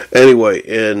 Anyway,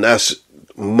 and that's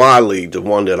my league, the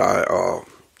one that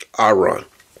I run.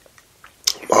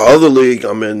 My other league,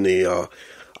 I'm in the...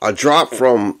 I dropped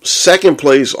from 2nd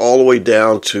place all the way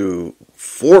down to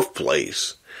 4th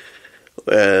place,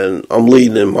 and I'm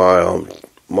leading in my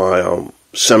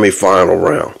semifinal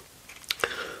round.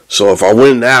 So if I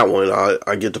win that one,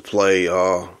 I get to play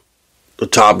the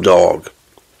top dog.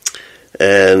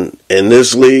 And in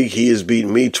this league, he has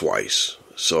beaten me twice.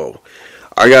 So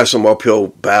I got some uphill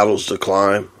battles to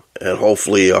climb, and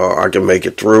hopefully I can make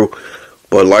it through.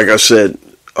 But like I said,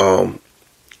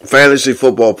 fantasy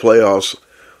football playoffs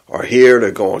are here.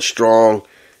 They're going strong.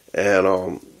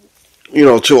 And,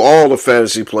 to all the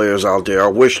fantasy players out there, I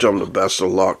wish them the best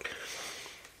of luck.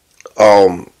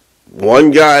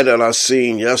 One guy that I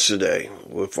seen yesterday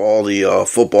with all the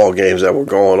football games that were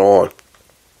going on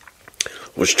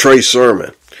was Trey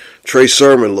Sermon. Trey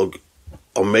Sermon looked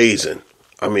amazing.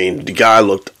 I mean, the guy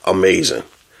looked amazing.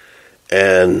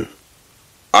 And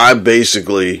I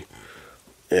basically,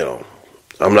 I'm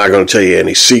not going to tell you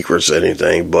any secrets or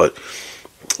anything, but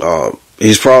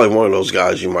he's probably one of those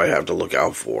guys you might have to look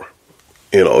out for.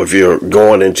 If you're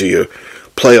going into your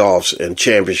playoffs and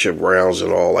championship rounds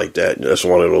and all like that, that's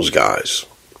one of those guys.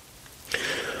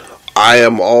 I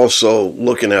am also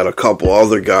looking at a couple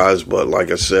other guys, but like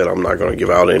I said, I'm not going to give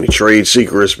out any trade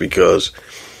secrets because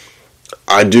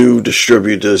I do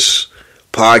distribute this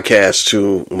podcast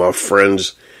to my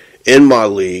friends in my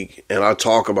league, and I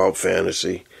talk about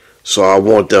fantasy. So I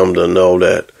want them to know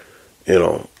that,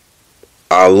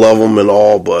 I love them and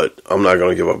all, but I'm not going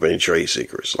to give up any trade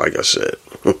secrets, like I said.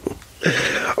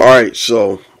 All right,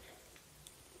 so,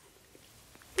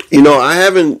 I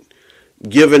haven't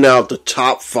given out the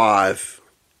top 5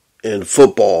 in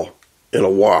football in a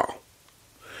while.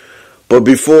 But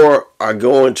before I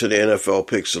go into the NFL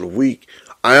picks of the week,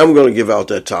 I am going to give out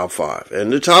that top 5.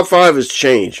 And the top 5 has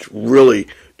changed really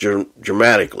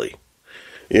dramatically.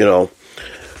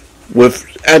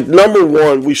 At number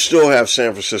 1, we still have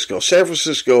San Francisco. San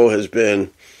Francisco has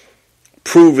been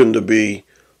proven to be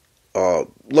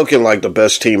looking like the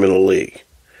best team in the league.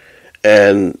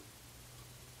 And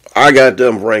I got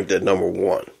them ranked at number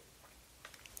 1.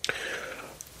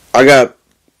 I got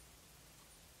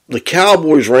the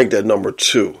Cowboys ranked at number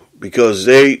 2 because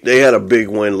they had a big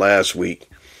win last week.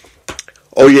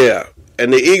 Oh, yeah.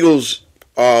 And the Eagles,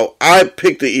 I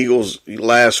picked the Eagles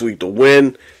last week to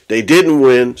win. They didn't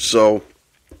win, so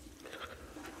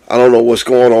I don't know what's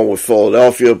going on with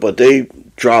Philadelphia, but they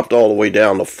dropped all the way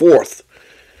down to 4th.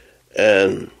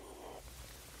 And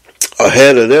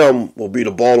ahead of them will be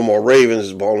the Baltimore Ravens.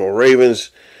 The Baltimore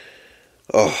Ravens,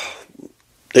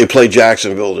 they play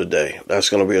Jacksonville today. That's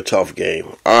going to be a tough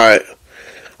game. All right.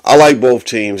 I like both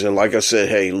teams, and like I said,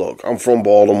 hey, look, I'm from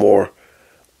Baltimore.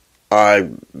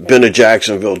 I've been a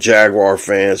Jacksonville Jaguar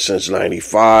fan since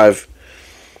 95.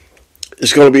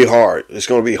 It's going to be hard. It's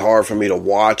going to be hard for me to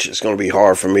watch. It's going to be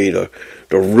hard for me to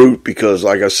root because,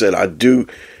 like I said,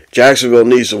 Jacksonville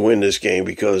needs to win this game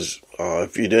because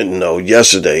if you didn't know,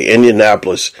 yesterday,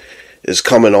 Indianapolis is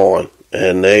coming on,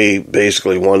 and they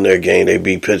basically won their game. They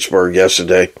beat Pittsburgh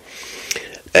yesterday,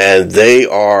 and they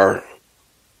are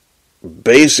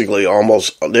basically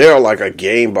they're like a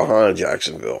game behind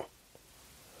Jacksonville.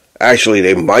 Actually,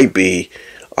 they might be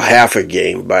a half a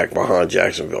game back behind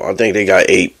Jacksonville. I think they got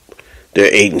 8. They're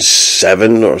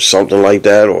 8-7 or something like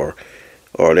that, or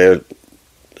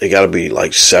they got to be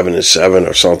like 7-7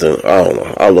 or something. I don't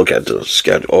know. I'll look at the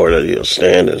schedule or the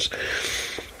standings.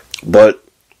 But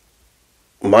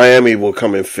Miami will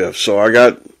come in 5th. So I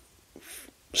got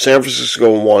San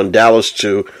Francisco 1, Dallas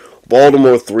 2,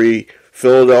 Baltimore 3,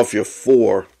 Philadelphia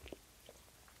 4.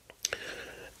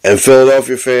 And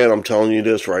Philadelphia fan, I'm telling you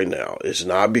this right now. It's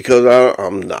not because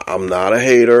I'm not a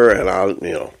hater,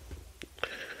 and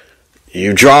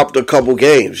you dropped a couple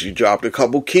games. You dropped a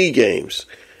couple key games.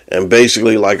 And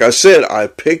basically, like I said, I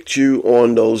picked you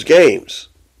on those games.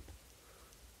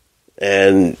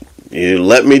 And you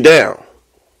let me down.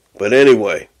 But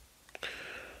anyway,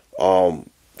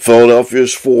 Philadelphia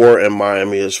is 4 and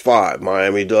Miami is 5.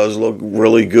 Miami does look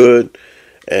really good.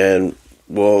 And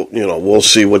we'll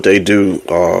see what they do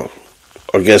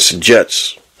against the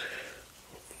Jets.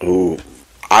 Who,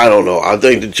 I don't know. I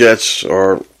think the Jets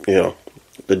are, the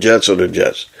Jets are the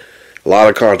Jets. A lot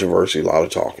of controversy, a lot of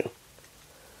talking.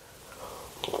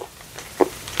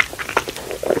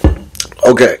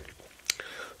 Okay.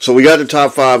 So we got the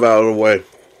top 5 out of the way.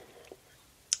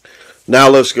 Now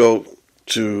let's go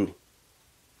to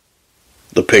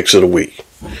the picks of the week.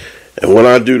 And when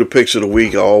I do the picks of the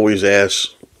week, I always ask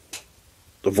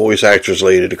the voice actress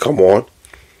lady to come on.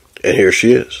 And here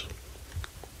she is.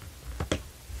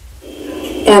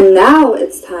 And now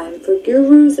it's time for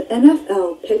Guru's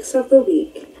NFL Picks of the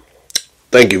Week.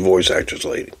 Thank you, voice actress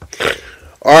lady.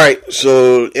 All right,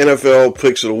 so NFL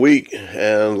Picks of the Week.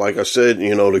 And like I said,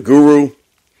 the Guru,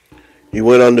 he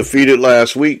went undefeated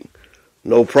last week.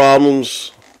 No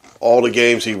problems. All the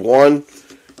games he won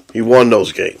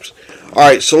those games. All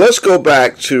right, so let's go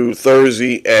back to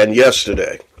Thursday and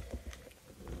yesterday.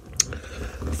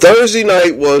 Thursday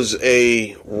night was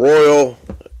a royal,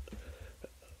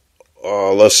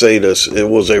 let's say this, it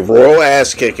was a royal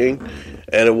ass kicking,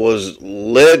 and it was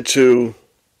led to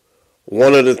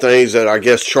one of the things that I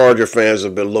guess Charger fans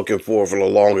have been looking for the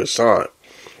longest time.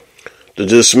 The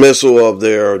dismissal of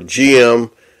their GM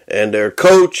and their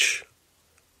coach,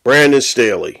 Brandon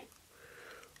Staley,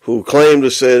 who claimed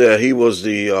to say that he was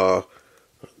the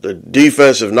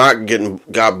defensive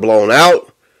got blown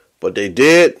out, but they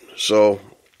did. So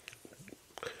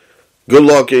Good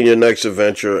luck in your next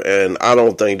adventure, and I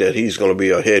don't think that he's going to be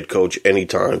a head coach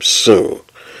anytime soon.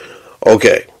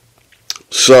 Okay,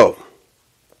 so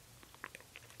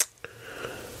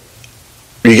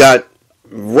you got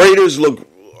Raiders look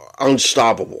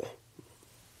unstoppable,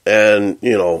 and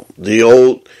the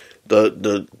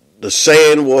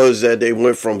saying was that they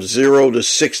went from 0 to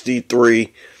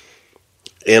 63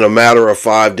 in a matter of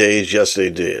 5 days. Yes, they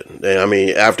did.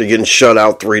 After getting shut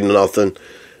out 3-0,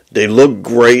 they looked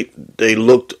great. They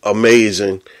looked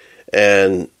amazing,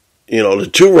 and the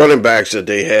two running backs that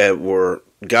they had were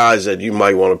guys that you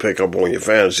might want to pick up on your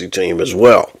fantasy team as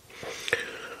well.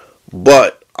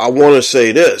 But I want to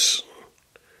say this.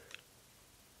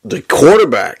 The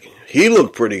quarterback, he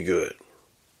looked pretty good.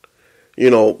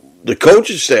 The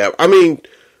coaching staff,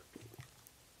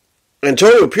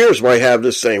 Antonio Pierce might have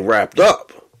this thing wrapped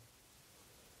up.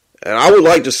 And I would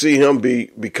like to see him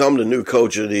become the new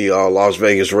coach of the Las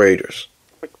Vegas Raiders.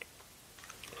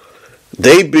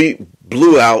 They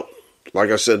blew out, like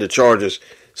I said, the Chargers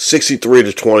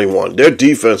 63-21. Their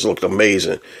defense looked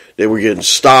amazing. They were getting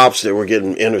stops. They were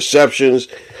getting interceptions.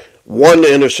 One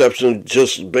interception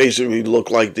just basically looked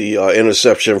like the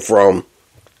interception from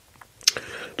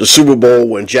the Super Bowl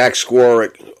when Jack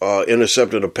Squarick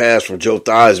intercepted a pass from Joe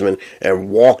Theismann and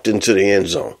walked into the end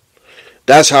zone.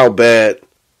 That's how bad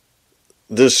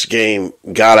this game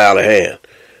got out of hand.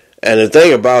 And the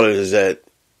thing about it is that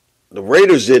the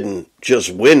Raiders didn't just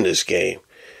win this game.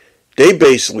 They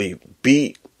basically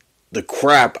beat the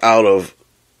crap out of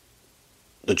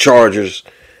the Chargers,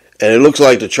 and it looks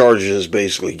like the Chargers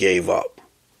basically gave up.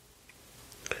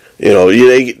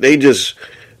 They just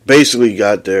basically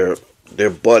got their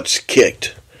butts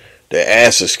kicked, their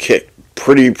asses kicked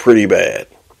pretty bad.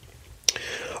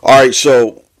 All right,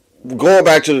 so going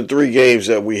back to the 3 games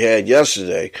that we had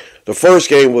yesterday, the first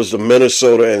game was the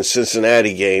Minnesota and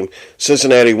Cincinnati game.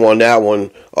 Cincinnati won that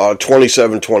one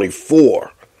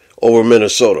 27-24 over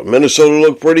Minnesota. Minnesota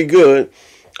looked pretty good.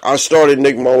 I started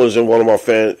Nick Mullins in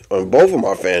both of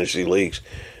my fantasy leagues,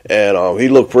 and he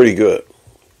looked pretty good.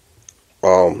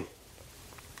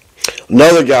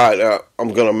 Another guy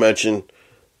I'm going to mention,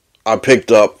 I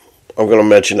picked up. I'm going to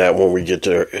mention that when we get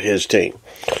to his team.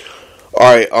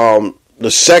 All right,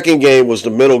 the second game was the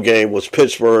middle game, was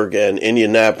Pittsburgh and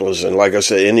Indianapolis. And like I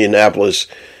said, Indianapolis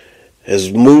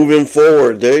is moving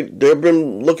forward. They've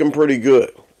been looking pretty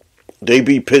good. They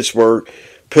beat Pittsburgh.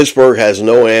 Pittsburgh has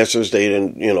no answers. They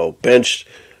didn't, bench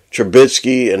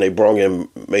Trubisky, and they brought in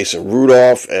Mason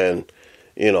Rudolph, and,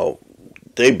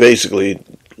 they basically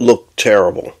looked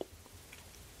terrible.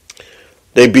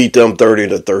 They beat them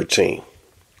 30-13.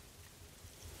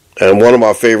 And one of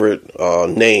my favorite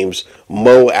names,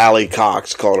 Mo Alley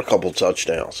Cox, caught a couple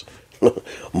touchdowns.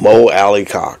 Mo Alley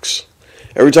Cox.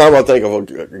 Every time I think of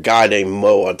a guy named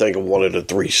Mo, I think of one of the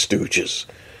Three Stooges.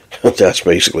 That's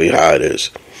basically how it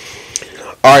is.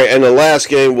 All right, and the last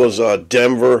game was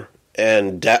Denver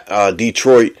and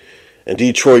Detroit, and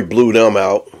Detroit blew them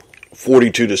out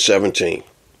 42-17.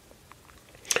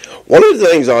 One of the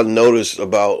things I noticed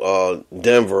about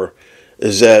Denver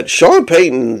is that Sean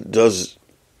Payton does,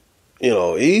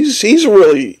 he's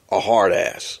really a hard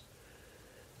ass.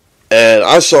 And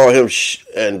I saw him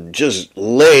and just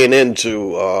laying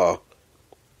into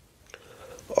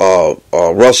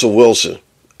Russell Wilson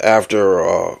after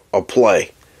a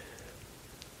play.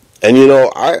 And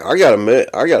I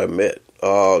gotta admit,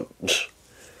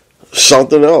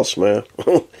 something else, man.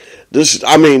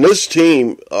 This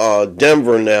team,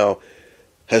 Denver now,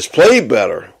 has played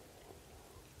better.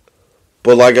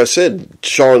 But like I said,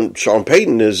 Sean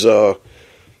Payton is,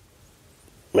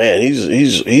 man,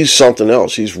 he's something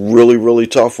else. He's really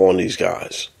tough on these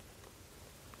guys.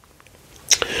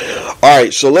 All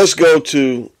right, so let's go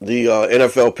to the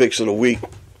NFL picks of the week.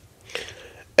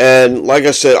 And like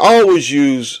I said, I always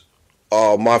use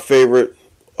my favorite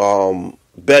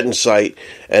betting site,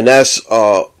 and that's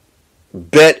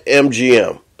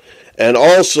BetMGM. And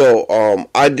also,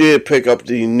 I did pick up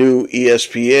the new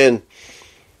ESPN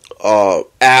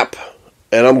app,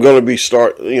 and I'm going to be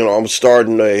I'm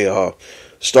starting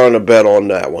a bet on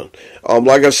that one.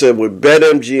 Like I said, with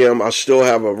BetMGM, I still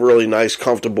have a really nice,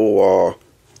 comfortable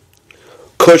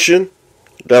cushion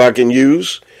that I can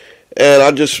use. And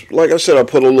I just, like I said, I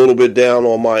put a little bit down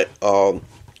on my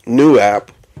new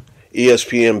app,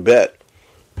 ESPN Bet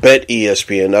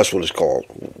ESPN, that's what it's called,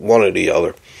 one or the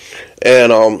other.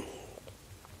 And I'm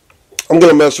going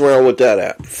to mess around with that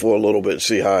app for a little bit and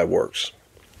see how it works.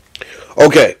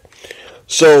 Okay,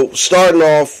 so starting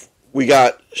off, we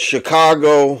got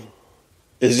Chicago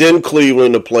is in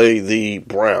Cleveland to play the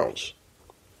Browns.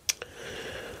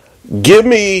 Give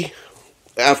me,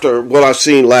 after what I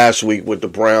seen last week with the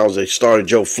Browns, they started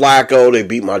Joe Flacco. They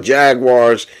beat my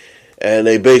Jaguars, and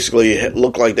they basically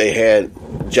looked like they had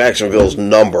Jacksonville's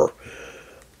number.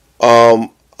 I'm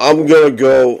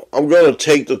gonna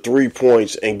take the 3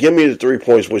 points and give me the 3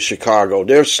 points with Chicago.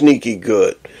 They're sneaky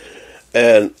good.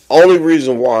 And only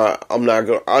reason why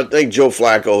I think Joe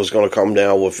Flacco is going to come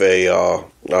down with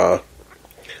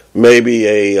maybe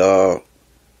a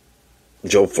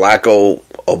Joe Flacco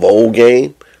of old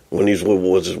game when he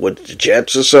was with the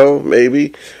Jets or so,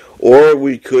 maybe. Or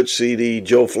we could see the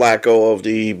Joe Flacco of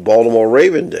the Baltimore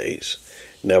Raven days.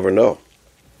 Never know.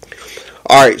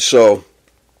 All right, so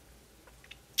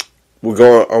I'm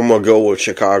going to go with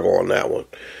Chicago on that one.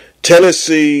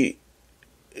 Tennessee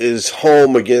is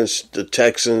home against the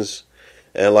Texans,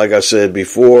 and like I said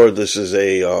before, this is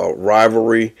a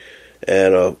rivalry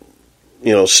and a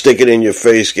stick it in your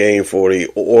face game for the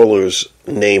Oilers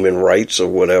naming rights or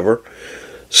whatever.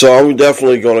 So I'm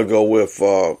definitely going to go with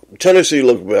Tennessee.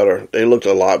 Looked better. They looked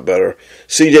a lot better.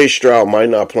 C.J. Stroud might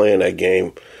not play in that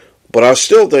game, but I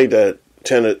still think that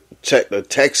the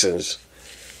Texans,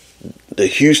 the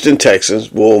Houston Texans,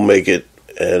 will make it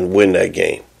and win that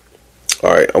game. All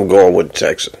right, I'm going with the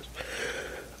Texans.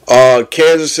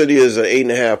 Kansas City is an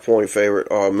 8.5-point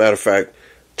favorite. Matter of fact,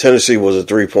 Tennessee was a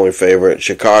 3-point favorite.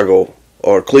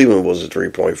 Cleveland was a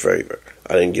 3-point favorite.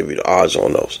 I didn't give you the odds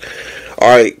on those. All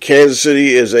right, Kansas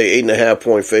City is a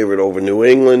 8.5-point favorite over New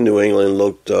England. New England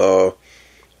looked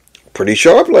pretty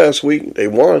sharp last week. They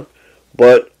won,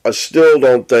 but I still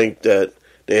don't think that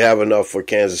they have enough for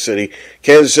Kansas City.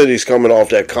 Kansas City's coming off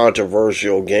that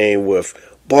controversial game with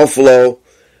Buffalo.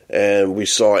 And we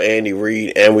saw Andy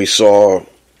Reid and we saw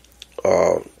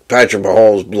Patrick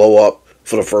Mahomes blow up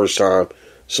for the first time.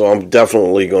 So I'm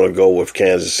definitely going to go with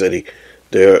Kansas City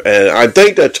there. And I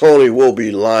think that Tony will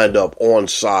be lined up on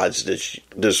sides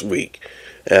this week.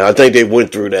 And I think they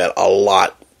went through that a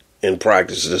lot in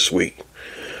practice this week.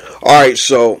 All right,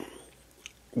 so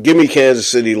give me Kansas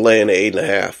City laying the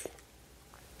 8.5.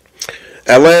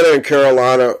 Atlanta and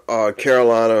Carolina.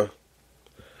 Carolina,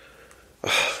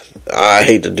 I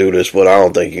hate to do this, but I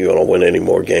don't think you're going to win any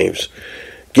more games.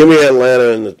 Give me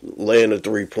Atlanta and laying the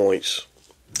 3 points.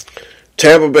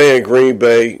 Tampa Bay and Green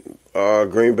Bay.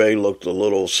 Green Bay looked a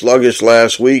little sluggish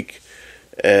last week,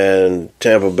 and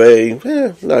Tampa Bay,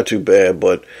 not too bad,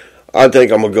 but I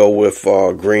think I'm going to go with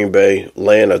Green Bay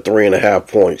laying the 3.5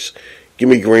 points. Give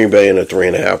me Green Bay and the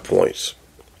 3.5 points.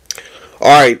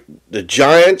 All right, the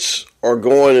Giants are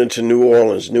going into New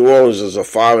Orleans. New Orleans is a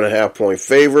 5.5-point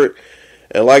favorite.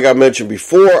 And like I mentioned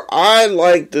before, I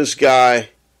like this guy,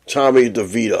 Tommy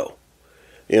DeVito.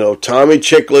 Tommy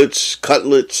Chicklets,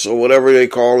 Cutlets, or whatever they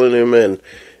calling him, and,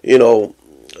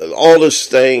 all this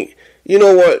thing. You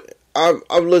know what?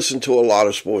 I've listened to a lot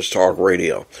of sports talk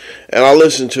radio, and I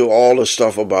listened to all the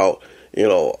stuff about,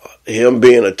 him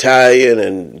being Italian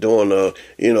and doing the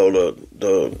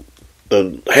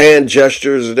hand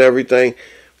gestures and everything.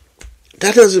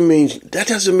 That doesn't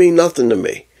mean nothing to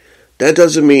me. That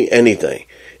doesn't mean anything.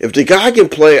 If the guy can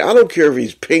play, I don't care if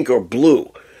he's pink or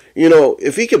blue.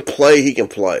 If he can play, he can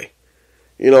play.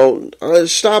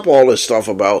 Stop all this stuff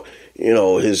about,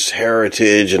 his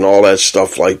heritage and all that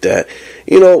stuff like that.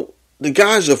 The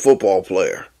guy's a football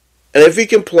player. And if he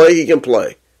can play, he can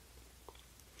play.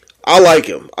 I like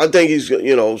him. I think he's,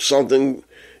 something,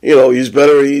 he's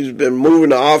better. He's been moving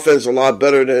the offense a lot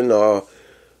better than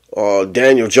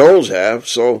Daniel Jones have.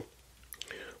 So,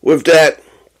 with that,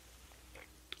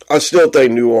 I still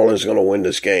think New Orleans is going to win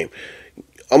this game.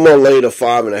 I'm going to lay the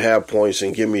 5.5 points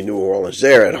and give me New Orleans.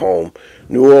 They're at home.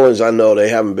 New Orleans, I know they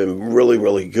haven't been really,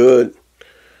 really good.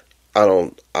 I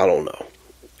don't know.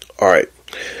 All right.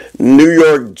 New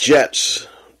York Jets.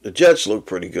 The Jets looked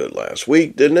pretty good last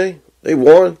week, didn't they? They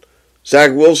won.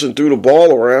 Zach Wilson threw the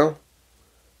ball around,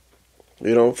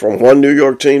 from one New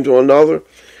York team to another.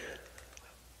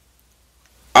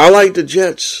 I like the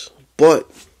Jets, but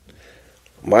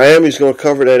Miami's going to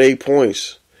cover that 8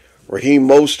 points. Raheem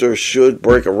Mostert should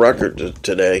break a record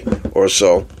today or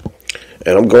so.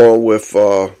 And I'm going with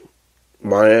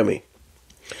Miami.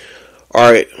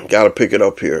 All right, got to pick it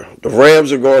up here. The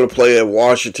Rams are going to play at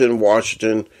Washington.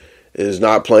 Washington is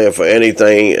not playing for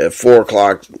anything at 4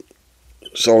 o'clock.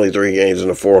 It's only 3 games in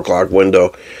the 4 o'clock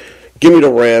window. Give me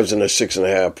the Rams and the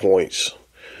 6.5 points.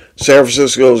 San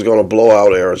Francisco is going to blow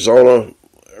out Arizona.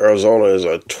 Arizona is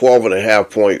a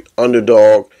 12.5-point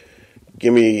underdog.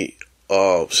 Give me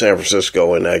San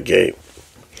Francisco in that game.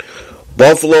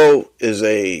 Buffalo is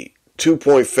a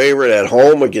 2-point favorite at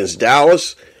home against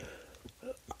Dallas.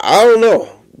 I don't know.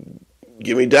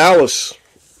 Give me Dallas.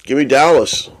 Give me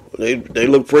Dallas. They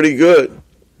look pretty good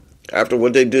after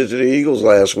what they did to the Eagles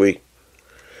last week.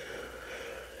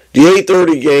 The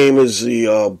 8:30 game is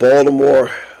the Baltimore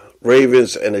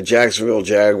Ravens and the Jacksonville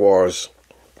Jaguars.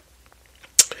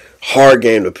 Hard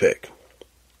game to pick.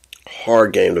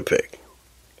 Hard game to pick.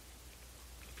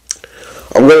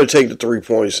 I'm going to take the 3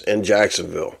 points in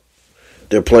Jacksonville.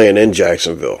 They're playing in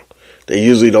Jacksonville. They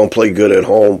usually don't play good at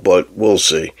home, but we'll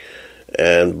see.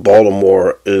 And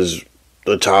Baltimore is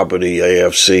the top of the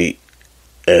AFC.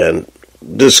 And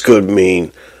this could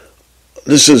mean,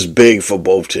 this is big for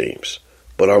both teams.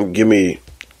 But give me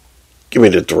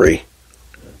the 3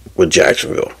 with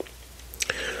Jacksonville.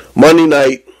 Monday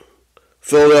night,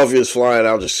 Philadelphia is flying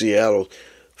out to Seattle.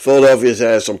 Philadelphia's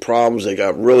had some problems. They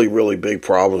got really, really big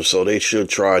problems, so they should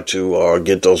try to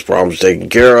get those problems taken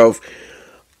care of.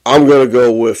 I'm going to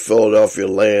go with Philadelphia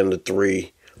laying the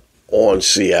 3 on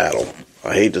Seattle.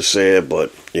 I hate to say it,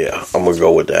 but yeah, I'm going to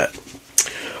go with that.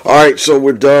 All right, so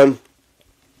we're done.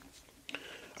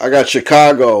 I got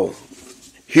Chicago,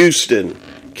 Houston,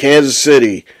 Kansas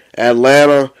City,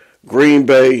 Atlanta, Green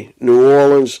Bay, New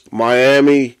Orleans,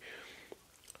 Miami,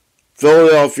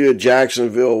 Philadelphia,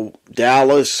 Jacksonville,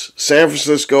 Dallas, San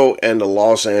Francisco, and the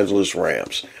Los Angeles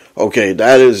Rams. Okay,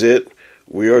 that is it.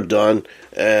 We are done.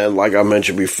 And like I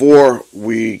mentioned before,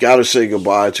 we got to say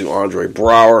goodbye to Andre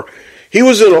Braugher. He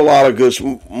was in a lot of good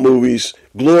movies.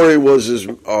 Glory was his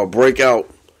breakout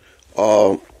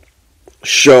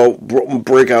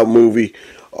breakout movie.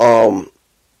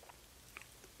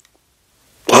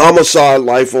 Homicide,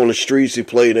 Life on the Streets, he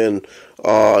played in,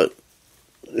 Law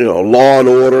and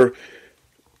Order.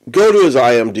 Go to his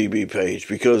IMDb page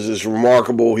because it's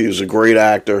remarkable. He was a great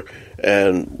actor,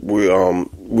 and we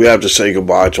have to say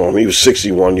goodbye to him. He was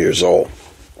 61 years old.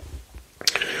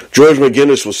 George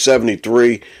McGinnis was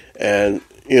 73, and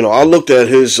I looked at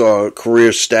his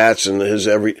career stats and his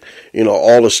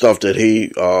all the stuff that he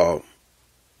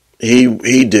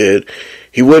did.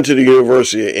 He went to the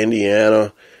University of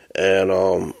Indiana,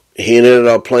 and he ended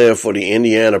up playing for the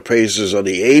Indiana Pacers of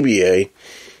the ABA,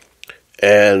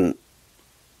 and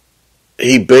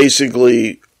he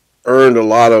basically earned a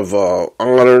lot of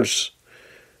honors.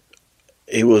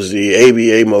 He was the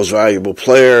ABA Most Valuable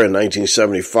Player in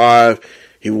 1975.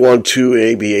 He won 2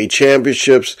 ABA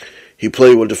championships. He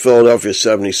played with the Philadelphia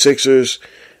 76ers,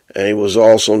 and he was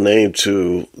also named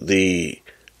to the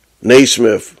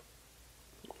Naismith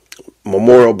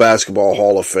Memorial Basketball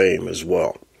Hall of Fame as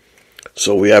well.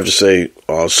 So we have to say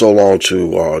so long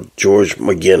to George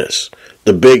McGinnis,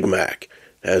 the Big Mac,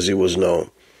 as he was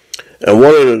known. And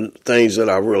one of the things that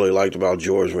I really liked about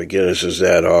George McGinnis is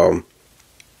that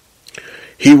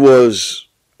he was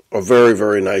a very,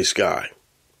 very nice guy.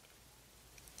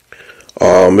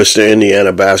 Mr.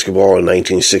 Indiana basketball in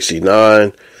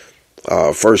 1969,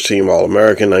 first team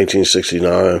All-American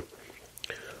 1969.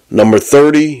 Number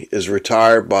 30 is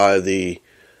retired by the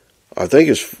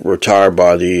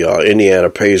Indiana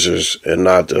Pacers and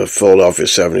not the Philadelphia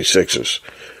 76ers.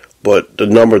 But the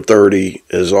number 30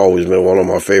 has always been one of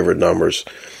my favorite numbers.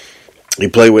 He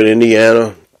played with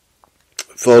Indiana,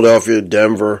 Philadelphia,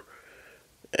 Denver,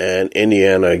 and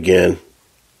Indiana again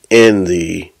in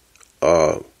the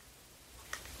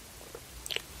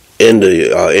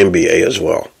NBA as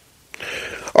well.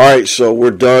 All right, so we're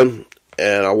done,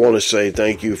 and I want to say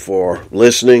thank you for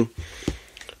listening.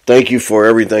 Thank you for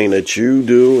everything that you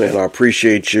do, and I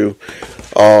appreciate you.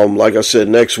 Like I said,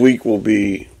 next week will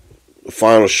be the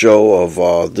final show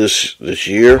of this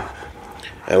year.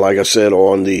 And like I said,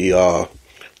 on the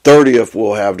 30th,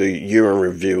 we'll have the year in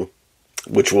review,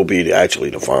 which will be actually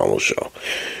the final show.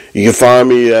 You can find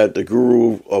me at the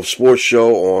Guru of Sports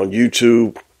Show on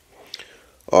YouTube,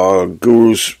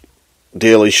 Guru's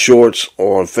Daily Shorts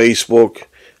on Facebook.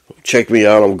 Check me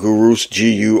out on Gurus,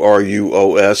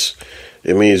 Gurus.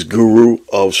 It means Guru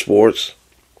of Sports.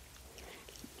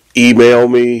 Email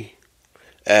me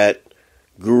at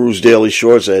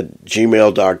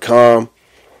gurusdailyshorts@gmail.com.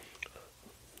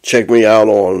 Check me out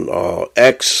on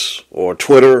X or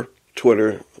Twitter.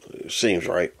 Twitter seems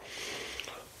right.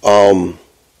 I'm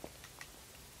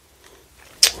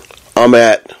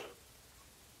at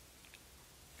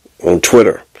on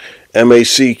Twitter,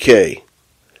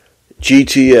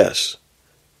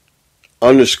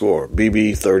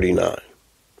 MACKGTS_BB39.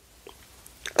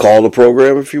 Call the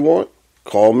program if you want.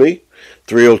 Call me,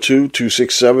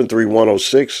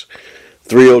 302-267-3106,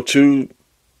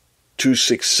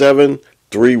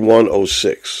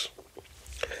 302-267-3106.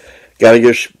 Got to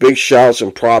give big shouts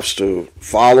and props to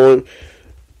following: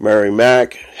 Mary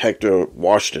Mack, Hector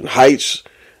Washington Heights,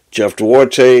 Jeff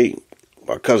Duarte,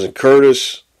 my cousin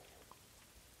Curtis,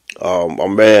 my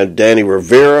man Danny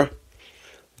Rivera,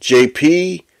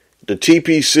 JP, the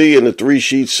TPC, and the 3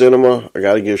 Sheet Cinema. I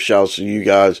got to give shouts to you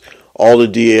guys all the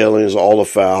D-aliens, all the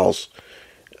fouls,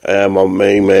 and my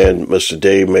main man, Mr.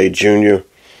 Dave May Jr.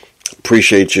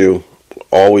 Appreciate you.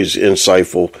 Always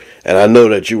insightful. And I know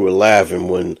that you were laughing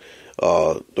when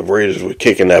the Raiders were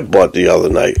kicking that butt the other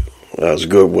night. That was a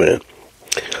good win.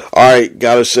 All right,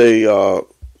 got to say,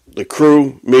 the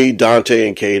crew, me, Dante,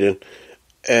 and Caden,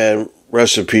 and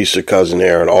rest in peace to Cousin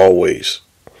Aaron, always.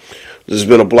 This has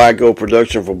been a Black Goat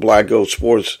production for Black Goat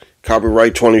Sports.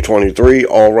 Copyright 2023,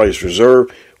 all rights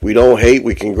reserved. We don't hate,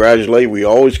 we congratulate, we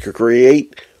always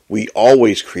create, and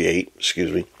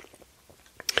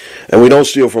we don't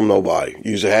steal from nobody.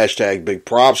 Use the hashtag Big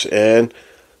Props and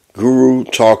Guru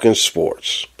Talkin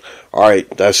Sports. All right,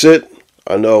 that's it.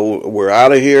 I know we're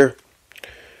out of here.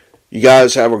 You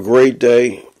guys have a great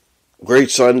day,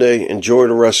 great Sunday. Enjoy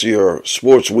the rest of your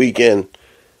sports weekend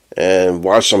and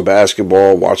watch some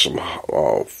basketball, watch some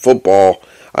football.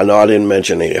 I know I didn't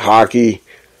mention any hockey,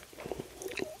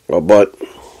 but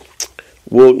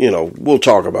we'll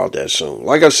talk about that soon.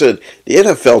 Like I said, the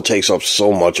NFL takes up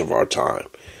so much of our time.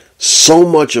 So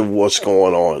much of what's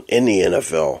going on in the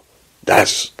NFL,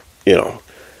 that's,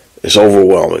 it's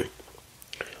overwhelming.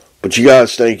 But you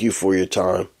guys, thank you for your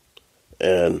time.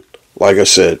 And like I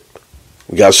said,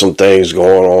 we got some things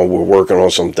going on. We're working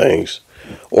on some things.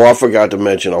 Oh, I forgot to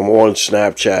mention, I'm on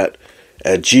Snapchat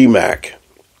at GMAC.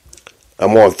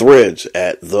 I'm on Threads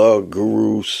at The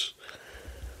Gurus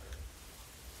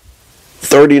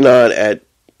 39 at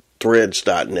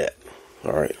threads.net.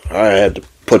 All right. I had to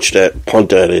put that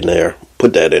in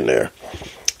there.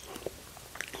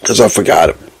 Because I forgot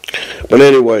it. But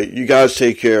anyway, you guys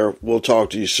take care. We'll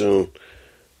talk to you soon.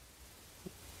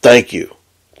 Thank you.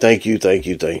 Thank you.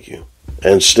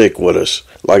 And stick with us.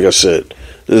 Like I said,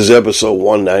 this is episode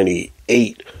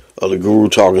 198 of the Guru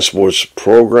Talking Sports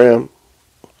program.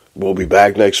 We'll be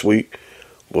back next week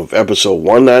with episode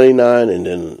 199, and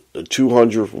then the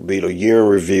 200th will be the year in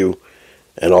review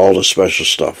and all the special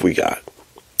stuff we got.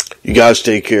 You guys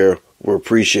take care. We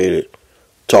appreciate it.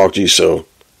 Talk to you soon.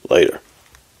 Later.